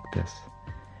God like this,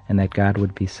 and that God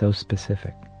would be so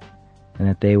specific, and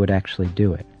that they would actually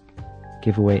do it,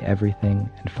 give away everything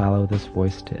and follow this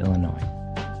voice to Illinois.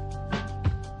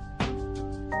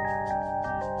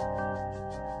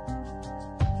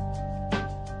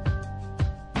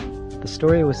 The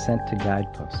story was sent to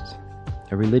Guideposts,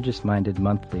 a religious-minded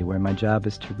monthly where my job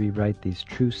is to rewrite these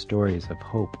true stories of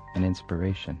hope and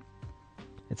inspiration.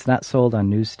 It's not sold on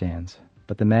newsstands,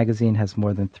 but the magazine has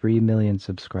more than 3 million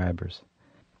subscribers.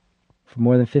 For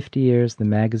more than 50 years, the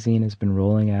magazine has been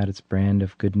rolling out its brand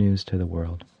of good news to the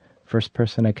world,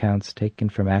 first-person accounts taken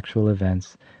from actual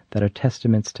events that are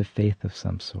testaments to faith of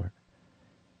some sort.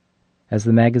 As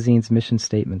the magazine's mission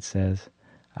statement says,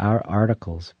 our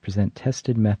articles present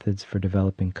tested methods for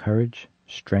developing courage,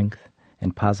 strength,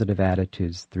 and positive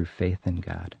attitudes through faith in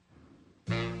God.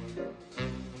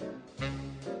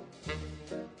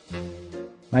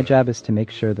 My job is to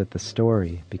make sure that the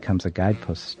story becomes a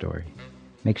guidepost story,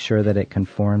 make sure that it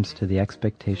conforms to the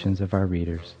expectations of our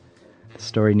readers. The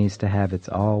story needs to have its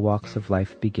all walks of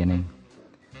life beginning,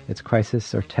 its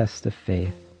crisis or test of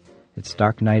faith, its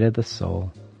dark night of the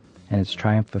soul, and its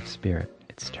triumph of spirit,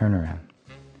 its turnaround.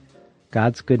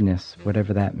 God's goodness,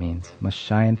 whatever that means, must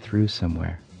shine through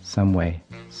somewhere, some way,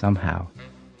 somehow.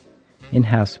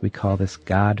 In-house we call this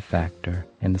God factor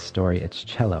in the story its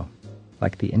cello,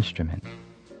 like the instrument.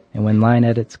 And when line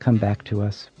edits come back to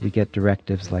us, we get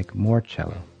directives like more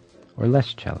cello, or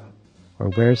less cello, or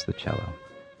where's the cello?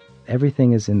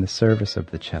 Everything is in the service of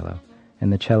the cello,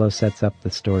 and the cello sets up the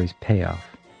story's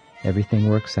payoff. Everything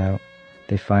works out.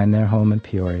 They find their home in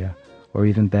Peoria, or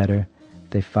even better,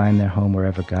 they find their home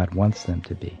wherever God wants them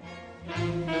to be.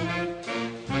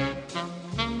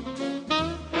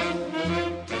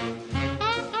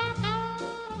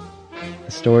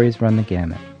 The stories run the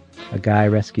gamut. A guy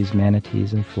rescues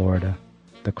manatees in Florida.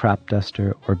 The crop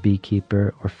duster or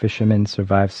beekeeper or fisherman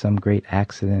survives some great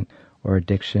accident or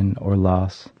addiction or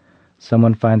loss.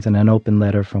 Someone finds an unopened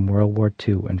letter from World War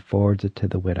II and forwards it to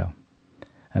the widow.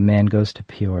 A man goes to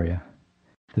Peoria.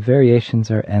 The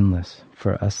variations are endless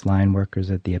for us line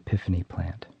workers at the Epiphany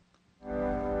plant.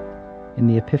 In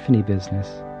the Epiphany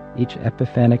business, each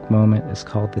epiphanic moment is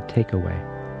called the takeaway.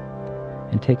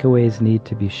 And takeaways need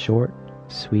to be short,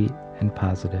 sweet, and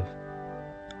positive.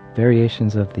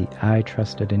 Variations of the I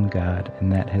trusted in God and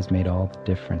that has made all the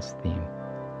difference theme.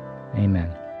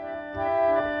 Amen.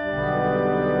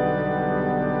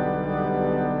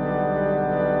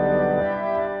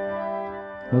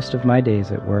 Most of my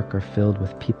days at work are filled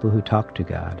with people who talk to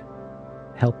God.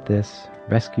 Help this,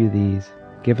 rescue these,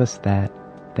 give us that,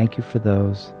 thank you for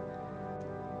those.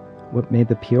 What made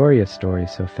the Peoria story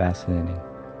so fascinating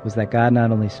was that God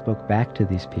not only spoke back to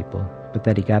these people, but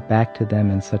that he got back to them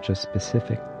in such a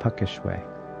specific, puckish way.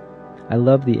 I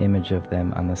love the image of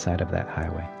them on the side of that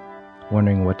highway,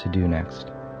 wondering what to do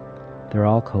next. They're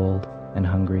all cold and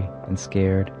hungry and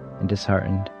scared and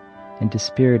disheartened and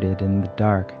dispirited in the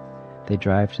dark. They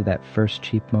drive to that first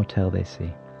cheap motel they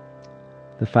see.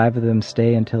 The 5 of them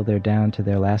stay until they're down to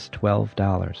their last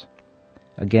 $12.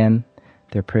 Again,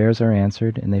 their prayers are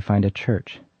answered and they find a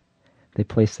church. They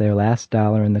place their last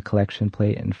 $1 in the collection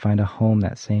plate and find a home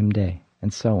that same day,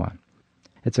 and so on.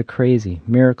 It's a crazy,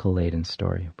 miracle-laden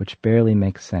story, which barely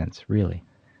makes sense, really.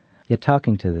 Yet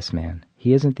talking to this man,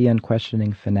 he isn't the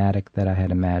unquestioning fanatic that I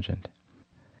had imagined.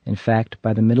 In fact,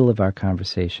 by the middle of our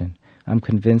conversation, I'm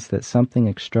convinced that something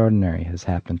extraordinary has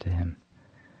happened to him.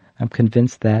 I'm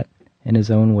convinced that, in his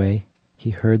own way, he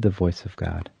heard the voice of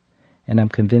God. And I'm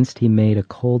convinced he made a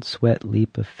cold sweat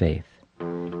leap of faith,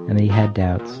 and that he had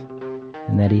doubts,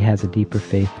 and that he has a deeper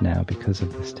faith now because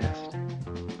of this test.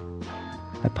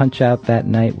 I punch out that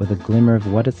night with a glimmer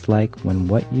of what it's like when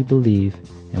what you believe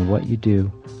and what you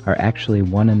do are actually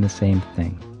one and the same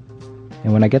thing.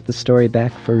 And when I get the story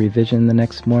back for revision the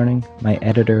next morning, my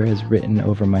editor has written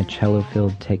over my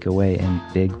cello-filled takeaway in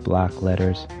big block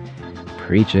letters,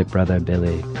 "Preach it, Brother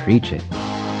Billy, preach it."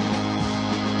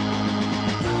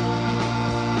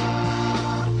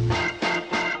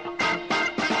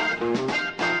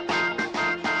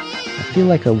 I feel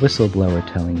like a whistleblower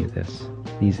telling you this,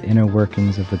 these inner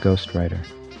workings of the ghostwriter,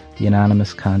 the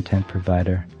anonymous content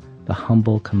provider, the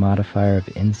humble commodifier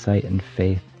of insight and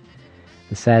faith.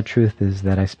 The sad truth is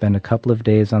that I spend a couple of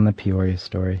days on the Peoria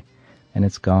story, and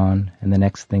it's gone, and the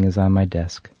next thing is on my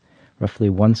desk, roughly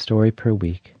 1 story per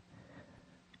week.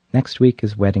 Next week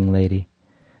is Wedding Lady.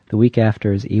 The week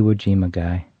after is Iwo Jima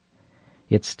Guy.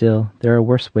 Yet still, there are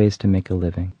worse ways to make a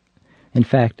living. In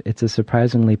fact, it's a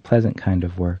surprisingly pleasant kind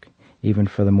of work, even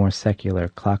for the more secular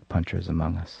clock punchers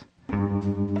among us.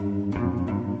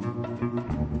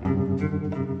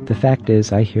 The fact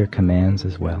is, I hear commands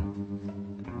as well,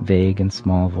 vague and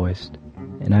small-voiced,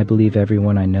 and I believe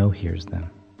everyone I know hears them.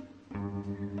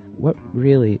 What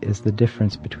really is the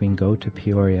difference between go to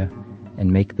Peoria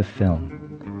and make the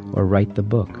film, or write the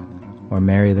book, or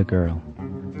marry the girl,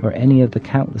 or any of the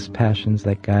countless passions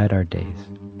that guide our days?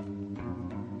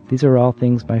 These are all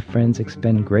things my friends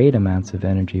expend great amounts of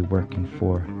energy working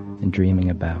for and dreaming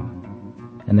about.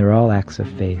 And they're all acts of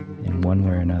faith in one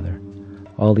way or another.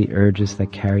 All the urges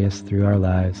that carry us through our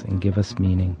lives and give us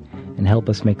meaning and help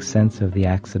us make sense of the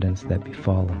accidents that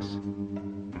befall us.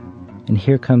 And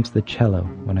here comes the cello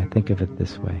when I think of it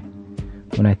this way.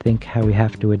 When I think how we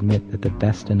have to admit that the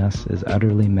best in us is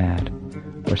utterly mad,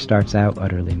 or starts out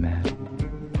utterly mad.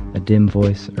 A dim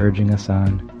voice urging us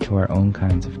on to our own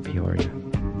kinds of Peoria.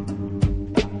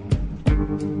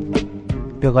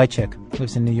 Bill Lychik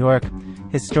lives in New York.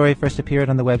 His story first appeared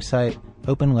on the website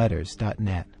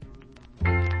openletters.net.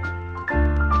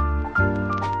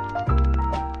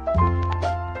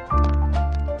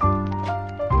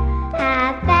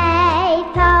 Have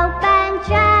faith, hope, and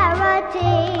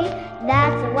charity.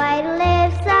 That's the way to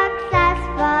live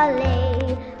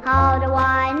successfully. How do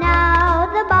I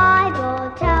know? The Bible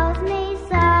tells me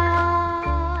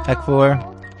so. Act 4.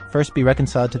 First be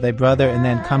reconciled to thy brother, and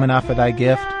then come and offer thy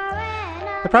gift.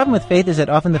 The problem with faith is that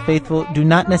often the faithful do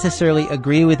not necessarily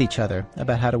agree with each other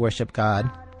about how to worship God.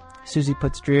 Susie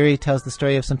Putz-Dreary tells the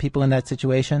story of some people in that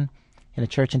situation in a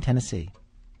church in Tennessee.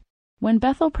 When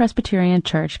Bethel Presbyterian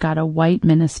Church got a white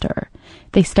minister,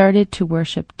 they started to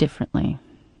worship differently.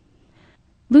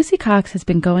 Lucy Cox has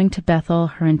been going to Bethel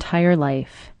her entire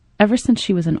life, ever since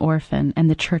she was an orphan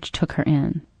and the church took her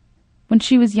in. When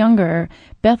she was younger,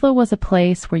 Bethel was a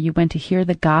place where you went to hear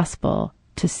the gospel,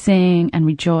 to sing and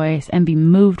rejoice and be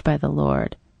moved by the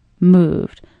Lord.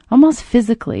 Moved, almost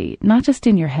physically, not just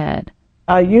in your head.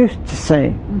 I used to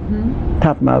sing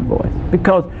top of my voice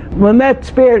because when that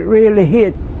spirit really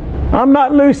hit, I'm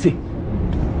not Lucy.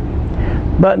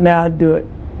 But now I do it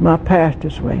my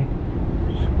pastor's way.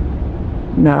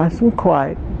 Nice and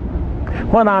quiet.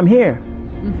 When I'm here.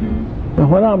 But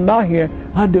when I'm not here,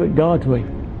 I do it God's way.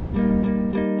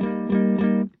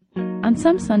 On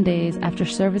some Sundays after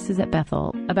services at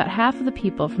Bethel, about half of the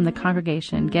people from the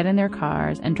congregation get in their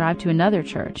cars and drive to another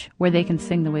church where they can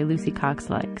sing the way Lucy Cox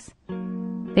likes.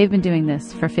 They've been doing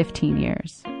this for 15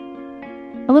 years.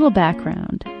 A little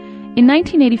background. In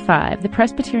 1985, the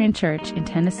Presbyterian Church in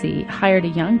Tennessee hired a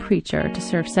young preacher to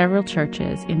serve several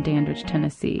churches in Dandridge,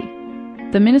 Tennessee.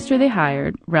 The minister they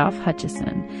hired, Ralph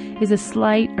Hutchison, is a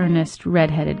slight, earnest,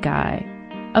 red-headed guy.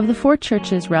 Of the 4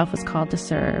 churches Ralph was called to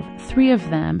serve, 3 of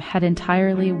them had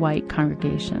entirely white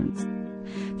congregations.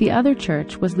 The other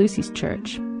church was Lucy's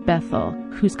church, Bethel,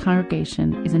 whose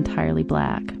congregation is entirely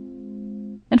black.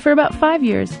 And for about 5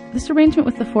 years, this arrangement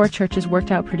with the 4 churches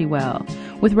worked out pretty well,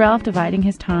 with Ralph dividing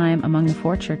his time among the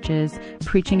 4 churches,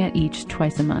 preaching at each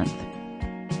twice a month.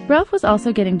 Ralph was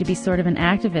also getting to be sort of an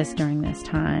activist during this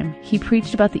time. He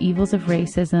preached about the evils of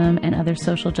racism and other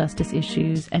social justice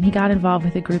issues, and he got involved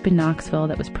with a group in Knoxville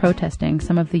that was protesting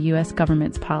some of the U.S.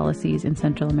 government's policies in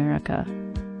Central America.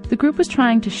 The group was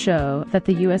trying to show that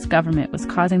the U.S. government was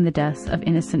causing the deaths of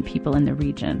innocent people in the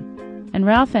region, and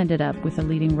Ralph ended up with a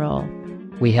leading role.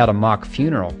 We had a mock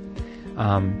funeral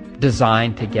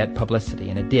designed to get publicity,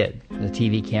 and it did. The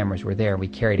TV cameras were there. We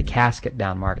carried a casket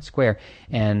down Market Square,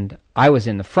 and I was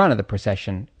in the front of the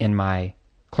procession in my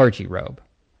clergy robe,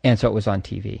 and so it was on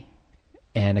TV.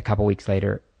 And a couple weeks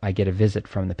later, I get a visit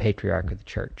from the patriarch of the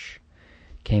church.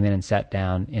 Came in and sat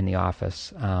down in the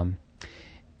office,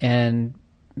 and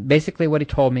basically what he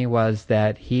told me was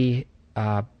that he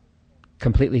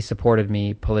completely supported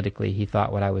me politically. He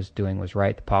thought what I was doing was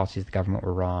right. The policies of the government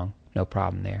were wrong. No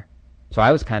problem there. So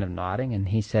I was kind of nodding, and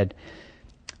he said,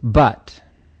 but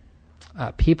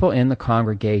people in the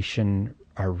congregation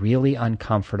are really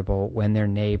uncomfortable when their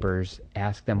neighbors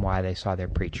ask them why they saw their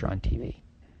preacher on TV.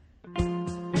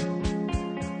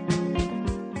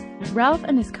 Ralph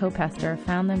and his co-pastor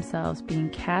found themselves being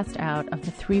cast out of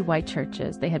the 3 white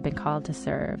churches they had been called to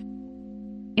serve.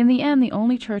 In the end, the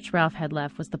only church Ralph had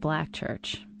left was the black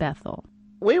church, Bethel.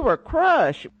 We were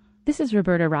crushed. This is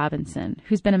Roberta Robinson,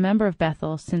 who's been a member of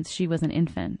Bethel since she was an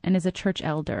infant and is a church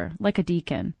elder, like a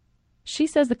deacon. She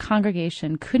says the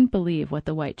congregation couldn't believe what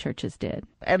the white churches did.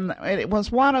 And it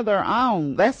was one of their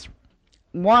own. That's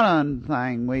one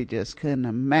thing we just couldn't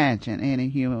imagine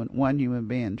one human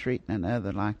being treating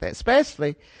another like that,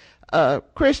 especially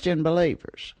Christian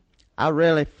believers. I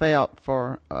really felt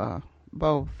for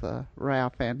both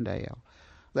Ralph and Dale.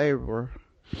 They were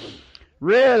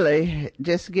really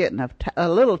just getting a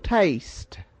little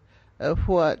taste of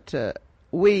what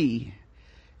we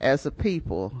as a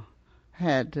people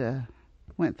had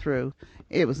went through.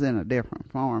 It was in a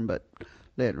different form, but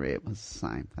literally it was the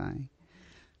same thing.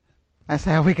 That's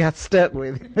how we got stuck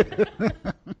with it.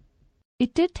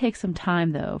 It did take some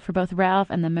time, though, for both Ralph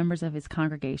and the members of his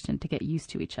congregation to get used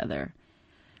to each other.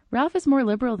 Ralph is more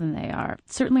liberal than they are,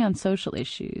 certainly on social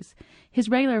issues. His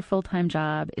regular full-time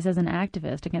job is as an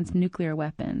activist against nuclear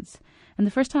weapons. And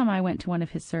the first time I went to one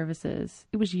of his services,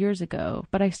 it was years ago,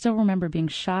 but I still remember being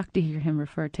shocked to hear him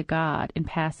refer to God in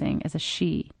passing as a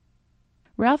she.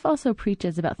 Ralph also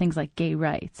preaches about things like gay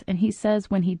rights, and he says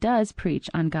when he does preach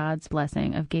on God's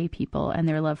blessing of gay people and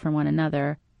their love for one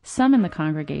another, some in the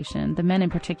congregation, the men in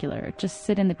particular, just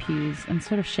sit in the pews and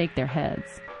sort of shake their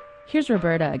heads. Here's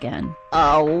Roberta again.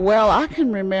 Well, I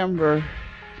can remember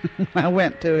I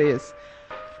went to his,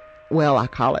 I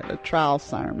call it a trial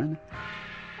sermon,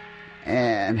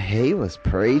 and he was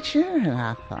preaching, and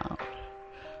I thought,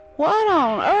 what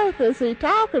on earth is he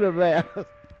talking about?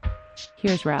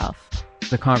 Here's Ralph.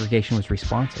 The congregation was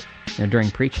responsive. During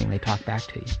preaching, they talked back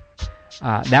to you.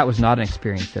 That was not an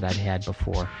experience that I'd had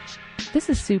before. This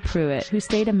is Sue Pruitt, who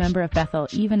stayed a member of Bethel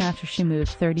even after she moved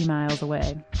 30 miles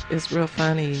away. It's real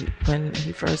funny. When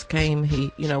he first came,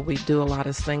 we do a lot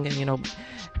of singing,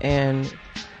 and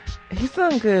he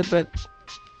sung good, but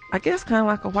I guess kind of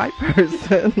like a white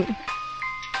person.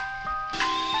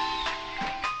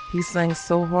 He sings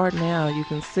so hard now, you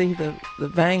can see the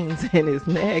veins in his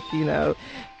neck,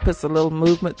 puts a little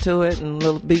movement to it and a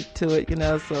little beat to it,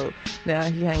 so now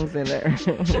he hangs in there.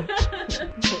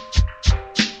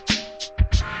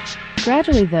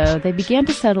 Gradually, though, they began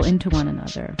to settle into one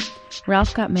another.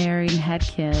 Ralph got married and had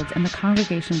kids, and the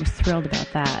congregation was thrilled about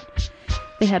that.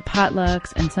 They had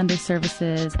potlucks and Sunday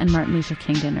services and Martin Luther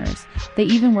King dinners. They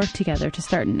even worked together to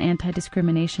start an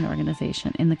anti-discrimination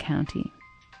organization in the county.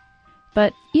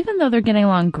 But even though they're getting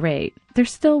along great,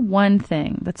 there's still one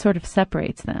thing that sort of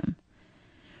separates them.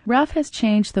 Ralph has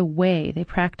changed the way they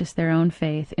practice their own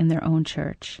faith in their own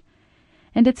church.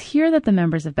 And it's here that the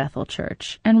members of Bethel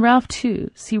Church, and Ralph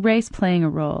too, see race playing a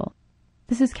role.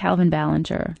 This is Calvin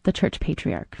Ballinger, the church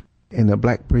patriarch. In the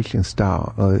black preaching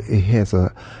style, it has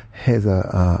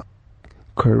a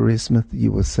charisma,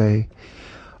 you would say.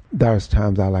 There's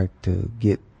times I like to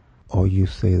get, or you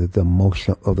say, the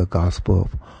emotion of the gospel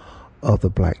of the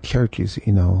black churches,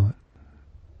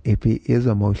 If he is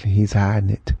emotional, he's hiding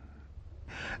it.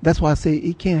 That's why I say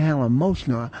he can't handle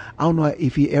emotion. I don't know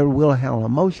if he ever will handle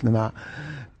emotion or not.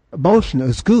 Emotion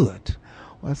is good.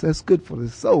 Well, that's good for the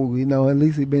soul, at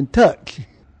least he's been touched.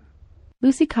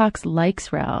 Lucy Cox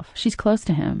likes Ralph. She's close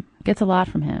to him, gets a lot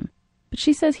from him. But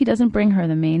she says he doesn't bring her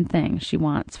the main thing she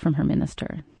wants from her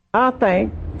minister. I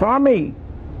think, for me,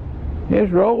 his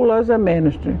role as a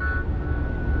minister,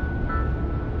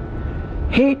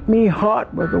 heat me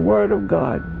hot with the Word of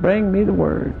God. Bring me the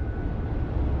Word.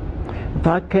 If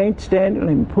I can't stand it,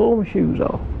 let me pull my shoes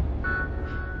off.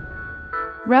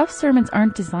 Ralph's sermons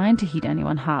aren't designed to heat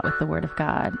anyone hot with the Word of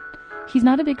God. He's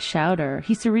not a big shouter.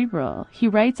 He's cerebral. He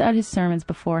writes out his sermons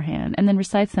beforehand and then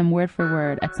recites them word for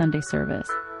word at Sunday service.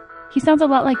 He sounds a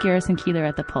lot like Garrison Keillor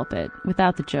at the pulpit,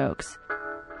 without the jokes.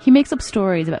 He makes up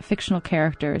stories about fictional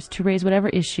characters to raise whatever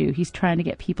issue he's trying to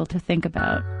get people to think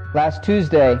about. Last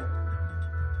Tuesday,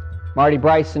 Marty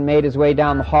Bryson made his way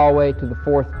down the hallway to the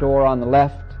fourth door on the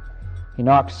left. He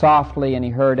knocked softly and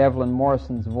he heard Evelyn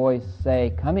Morrison's voice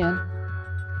say, "Come in."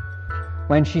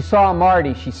 When she saw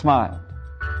Marty, she smiled.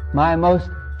 "My most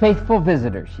faithful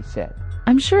visitor," she said.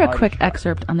 I'm sure a quick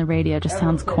excerpt on the radio just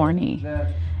sounds corny.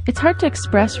 It's hard to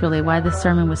express really why this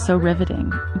sermon was so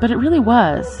riveting, but it really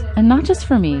was, and not just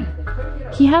for me.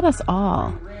 He had us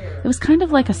all. It was kind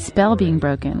of like a spell being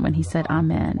broken when he said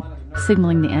Amen,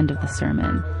 signaling the end of the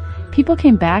sermon. People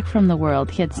came back from the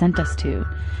world he had sent us to,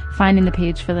 finding the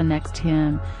page for the next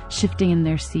hymn, shifting in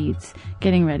their seats,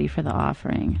 getting ready for the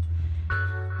offering.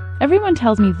 Everyone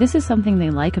tells me this is something they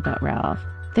like about Ralph.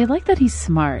 They like that he's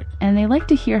smart, and they like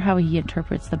to hear how he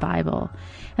interprets the Bible.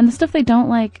 And the stuff they don't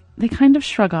like, they kind of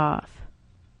shrug off.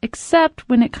 Except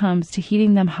when it comes to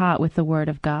heating them hot with the Word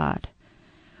of God.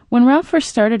 When Ralph first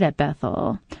started at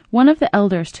Bethel, one of the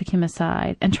elders took him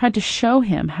aside and tried to show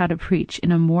him how to preach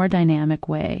in a more dynamic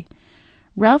way.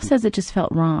 Ralph says it just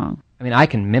felt wrong. I mean, I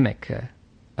can mimic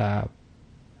a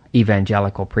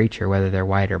evangelical preacher, whether they're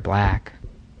white or black.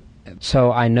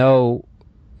 So I know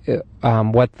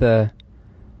what the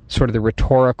sort of the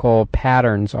rhetorical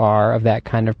patterns are of that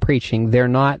kind of preaching. They're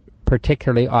not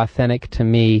particularly authentic to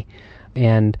me,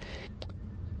 and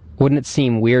wouldn't it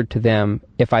seem weird to them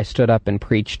if I stood up and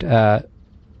preached a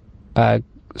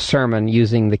sermon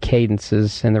using the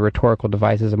cadences and the rhetorical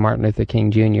devices of Martin Luther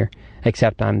King Jr.,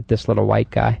 except I'm this little white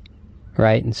guy,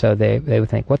 right? And so they would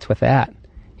think, what's with that?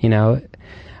 For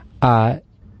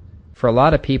a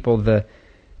lot of people, the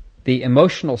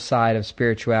emotional side of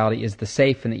spirituality is the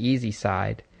safe and the easy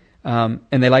side, and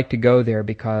they like to go there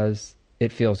because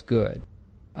it feels good.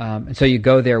 And so you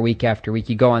go there week after week.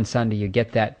 You go on Sunday, you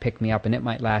get that pick-me-up, and it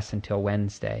might last until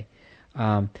Wednesday.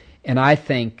 And I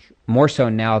think, more so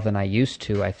now than I used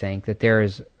to, I think, that there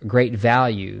is great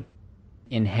value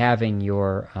in having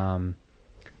your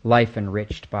life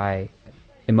enriched by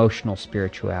emotional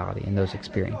spirituality and those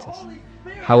experiences.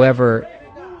 However,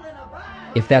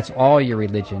 if that's all your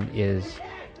religion is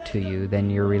to you, then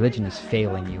your religion is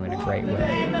failing you in a great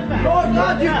way. Lord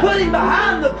God, you're putting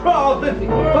behind the cross.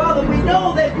 Father, we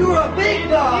know that you're a big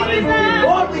God.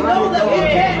 Lord, we know that we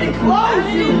can't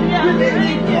enclose you within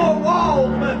these four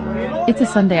walls. It's a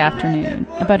Sunday afternoon,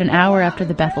 about an hour after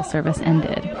the Bethel service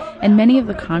ended, and many of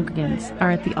the congregants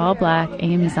are at the all-black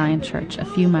AME Zion Church a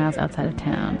few miles outside of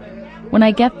town. When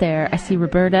I get there, I see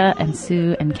Roberta and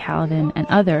Sue and Calvin and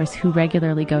others who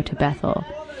regularly go to Bethel.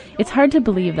 It's hard to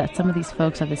believe that some of these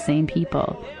folks are the same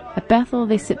people. At Bethel,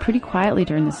 they sit pretty quietly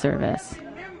during the service.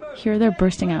 Here they're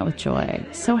bursting out with joy,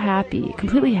 so happy,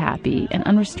 completely happy, and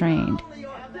unrestrained.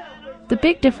 The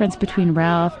big difference between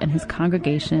Ralph and his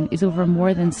congregation is over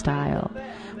more than style.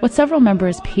 What several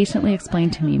members patiently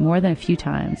explained to me more than a few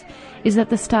times is that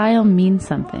the style means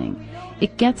something.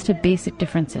 It gets to basic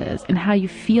differences in how you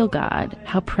feel God,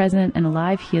 how present and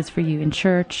alive He is for you in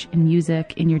church, in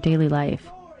music, in your daily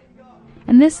life.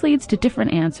 And this leads to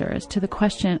different answers to the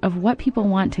question of what people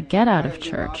want to get out of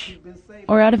church,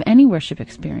 or out of any worship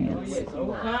experience.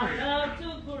 Oh,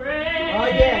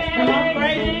 yes, come on,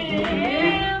 praise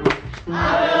Him.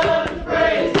 I love to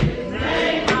praise His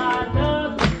name. I love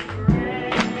to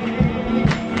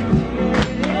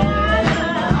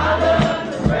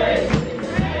praise His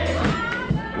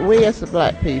name. We as the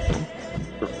black people,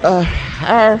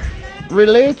 our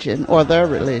religion, or their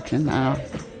religion,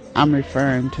 I'm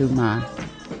referring to my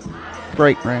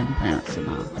great-grandparents and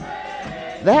all,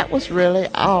 that was really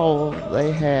all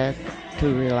they had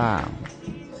to rely on,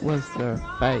 was their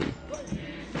faith.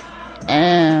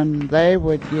 And they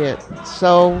would get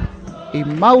so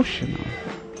emotional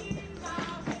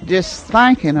just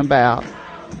thinking about,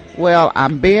 well,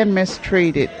 I'm being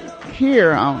mistreated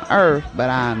here on earth, but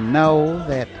I know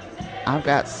that I've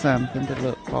got something to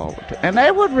look forward to. And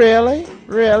they would really,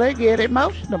 really get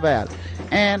emotional about it.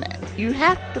 And you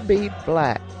have to be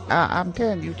black. I'm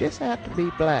telling you, you just have to be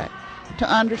black to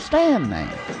understand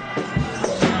that.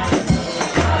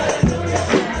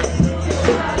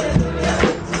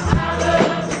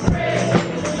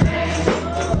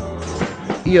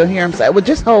 You'll hear them say, well,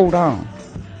 just hold on.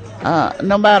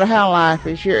 No matter how life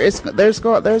is here, there's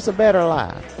a better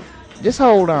life. Just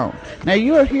hold on. Now,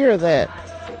 you'll hear that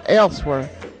elsewhere.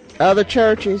 Other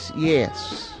churches,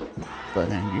 yes. But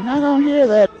you're not going to hear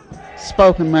that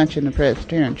spoken much in the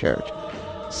Presbyterian Church.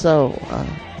 So,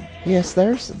 yes,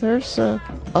 there's a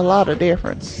lot of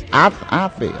difference, I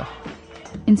feel.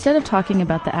 Instead of talking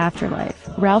about the afterlife,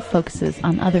 Ralph focuses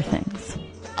on other things.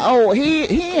 Oh,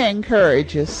 he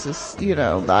encourages us,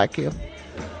 like if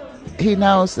he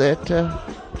knows that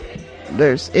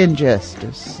there's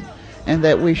injustice and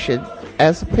that we should,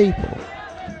 as a people,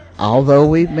 although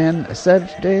we've been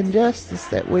subject to injustice,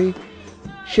 that we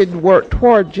should work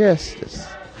toward justice.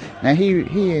 Now,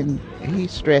 he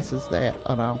stresses that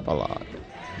an awful lot.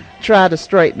 Try to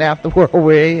straighten out the world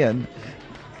we're in.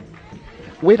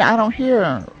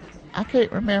 I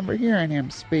can't remember hearing him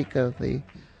speak of the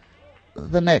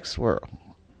next world.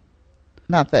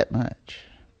 Not that much.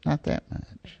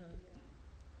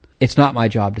 It's not my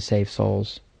job to save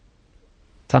souls.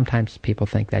 Sometimes people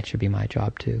think that should be my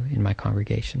job too, in my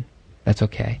congregation. That's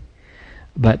okay.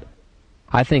 But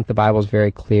I think the Bible is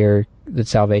very clear that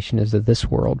salvation is a this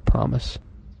world promise.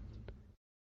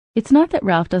 It's not that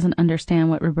Ralph doesn't understand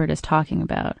what Roberta's talking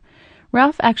about.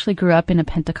 Ralph actually grew up in a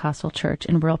Pentecostal church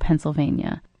in rural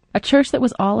Pennsylvania, a church that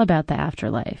was all about the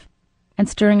afterlife, and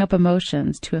stirring up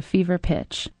emotions to a fever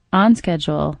pitch, on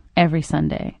schedule, every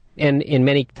Sunday. And in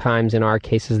many times in our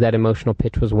cases, that emotional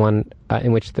pitch was one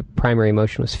in which the primary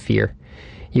emotion was fear.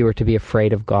 You were to be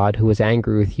afraid of God, who was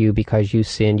angry with you because you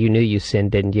sinned. You knew you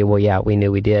sinned, didn't you? Well, yeah, we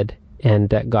knew we did. And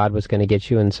that God was going to get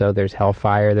you, and so there's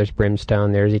hellfire, there's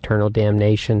brimstone, there's eternal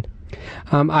damnation.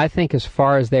 I think as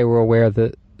far as they were aware,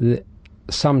 the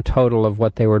sum total of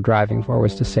what they were driving for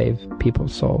was to save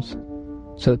people's souls,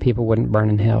 so that people wouldn't burn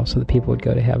in hell, so that people would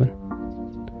go to heaven.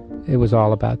 It was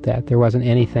all about that. There wasn't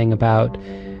anything about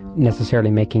necessarily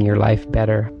making your life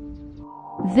better.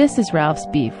 This is Ralph's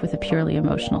beef with a purely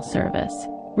emotional service.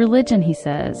 Religion, he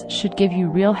says, should give you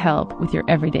real help with your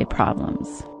everyday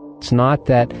problems. It's not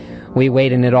that we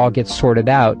wait and it all gets sorted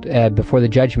out before the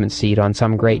judgment seat on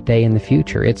some great day in the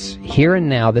future. It's here and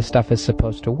now this stuff is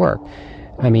supposed to work.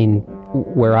 I mean,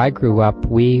 where I grew up,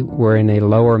 we were in a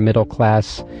lower middle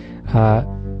class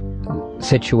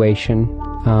situation,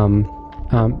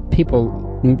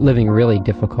 people living really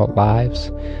difficult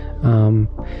lives.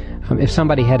 If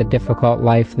somebody had a difficult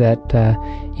life that,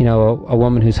 a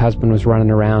woman whose husband was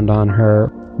running around on her,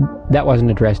 that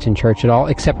wasn't addressed in church at all,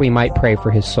 except we might pray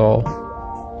for his soul,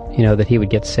 that he would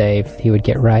get saved, he would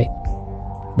get right.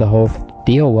 The whole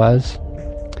deal was,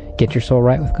 get your soul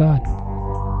right with God.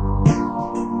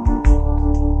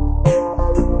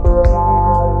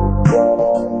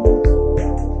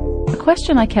 The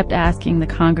question I kept asking the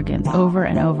congregants over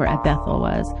and over at Bethel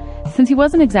was, since he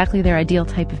wasn't exactly their ideal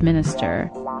type of minister,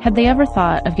 had they ever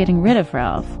thought of getting rid of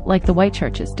Ralph, like the white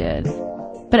churches did?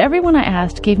 But everyone I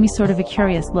asked gave me sort of a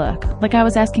curious look, like I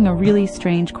was asking a really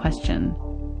strange question.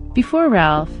 Before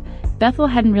Ralph, Bethel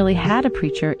hadn't really had a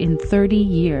preacher in 30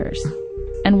 years.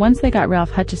 And once they got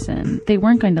Ralph Hutchison, they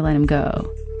weren't going to let him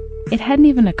go. It hadn't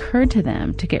even occurred to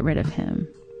them to get rid of him.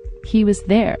 He was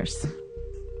theirs.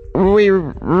 We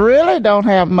really don't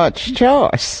have much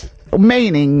choice.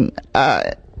 Meaning,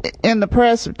 in the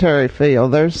Presbyterian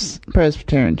field,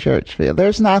 Presbyterian church field,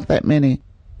 there's not that many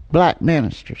black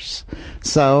ministers.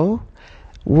 So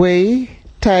we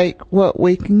take what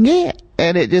we can get,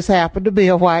 and it just happened to be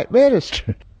a white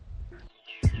minister.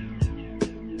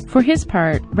 For his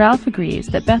part, Ralph agrees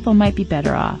that Bethel might be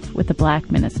better off with a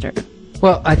black minister.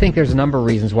 Well, I think there's a number of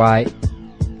reasons why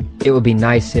it would be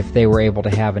nice if they were able to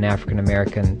have an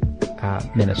African-American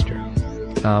minister.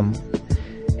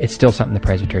 It's still something the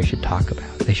Presbytery should talk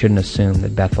about. They shouldn't assume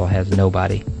that Bethel has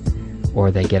nobody,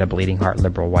 or they get a bleeding heart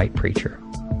liberal white preacher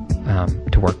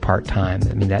to work part-time.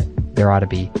 I mean, there ought to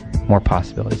be more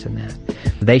possibilities than that.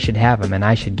 They should have them, and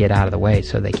I should get out of the way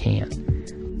so they can.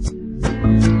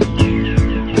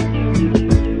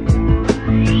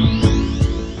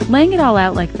 Laying it all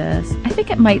out like this, I think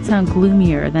it might sound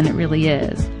gloomier than it really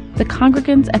is. The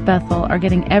congregants at Bethel are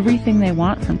getting everything they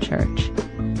want from church.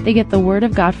 They get the Word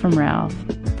of God from Ralph,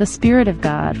 the Spirit of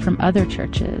God from other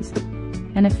churches,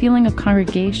 and a feeling of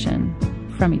congregation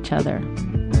from each other.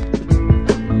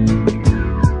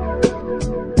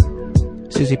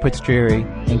 Susie Putz-Dreary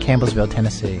in Campbellsville,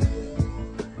 Tennessee.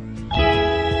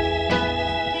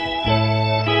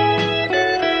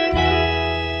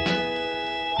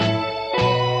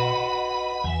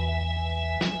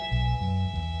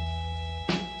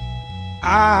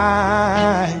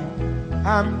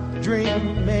 I'm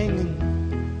dreaming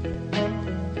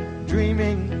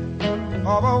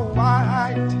of a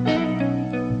white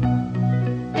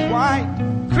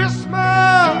Christmas.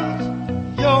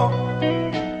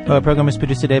 Our program is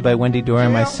produced today by Wendy Dorr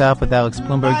and myself, with Alex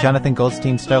Bloomberg, Jonathan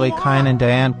Goldstein, Starley Kine, and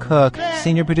Diane Cook.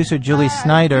 Senior producer Julie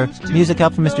Snyder. Music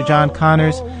help from Mr. John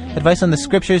Connors. Advice on the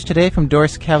scriptures today from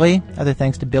Doris Kelly. Other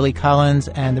thanks to Billy Collins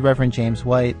and the Reverend James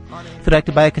White. If you'd like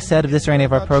to buy a cassette of this or any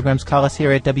of our programs, call us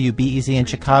here at WBEZ in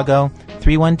Chicago,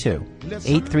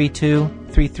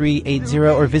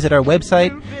 312-832-3380, or visit our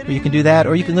website where you can do that,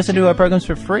 or you can listen to our programs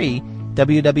for free,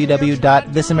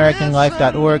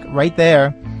 www.thisamericanlife.org, right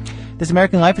there. This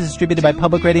American Life is distributed by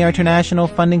Public Radio International.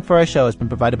 Funding for our show has been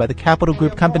provided by the Capital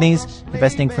Group Companies,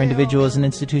 investing for individuals and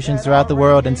institutions throughout the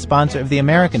world, and sponsor of the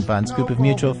American Funds, group of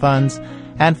mutual funds,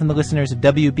 and from the listeners of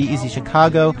WBEZ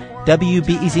Chicago.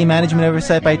 WBEZ management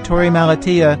oversight by Tori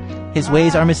Malatia. His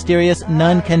ways are mysterious.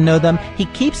 None can know them. He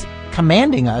keeps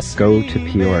commanding us. Go to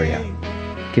Peoria.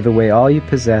 Give away all you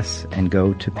possess and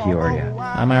go to Peoria.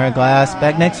 I'm Ira Glass.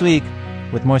 Back next week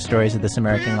with more stories of This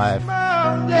American Life.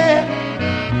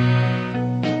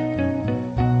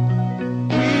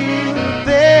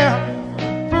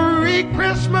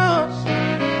 Christmas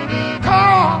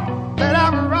card that I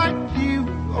write you.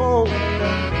 Oh,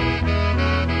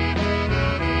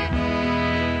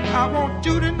 I want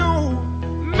you to know,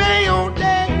 Mayo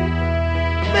Day,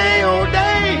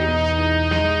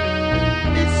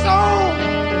 it's so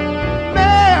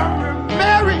merry,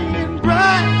 merry and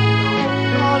bright.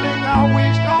 Oh, darling, I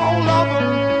wish all of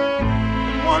them.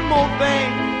 And one more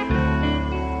thing,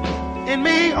 and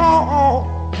me,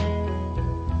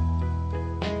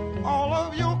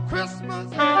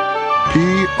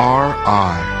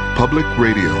 PRI, Public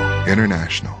Radio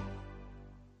International.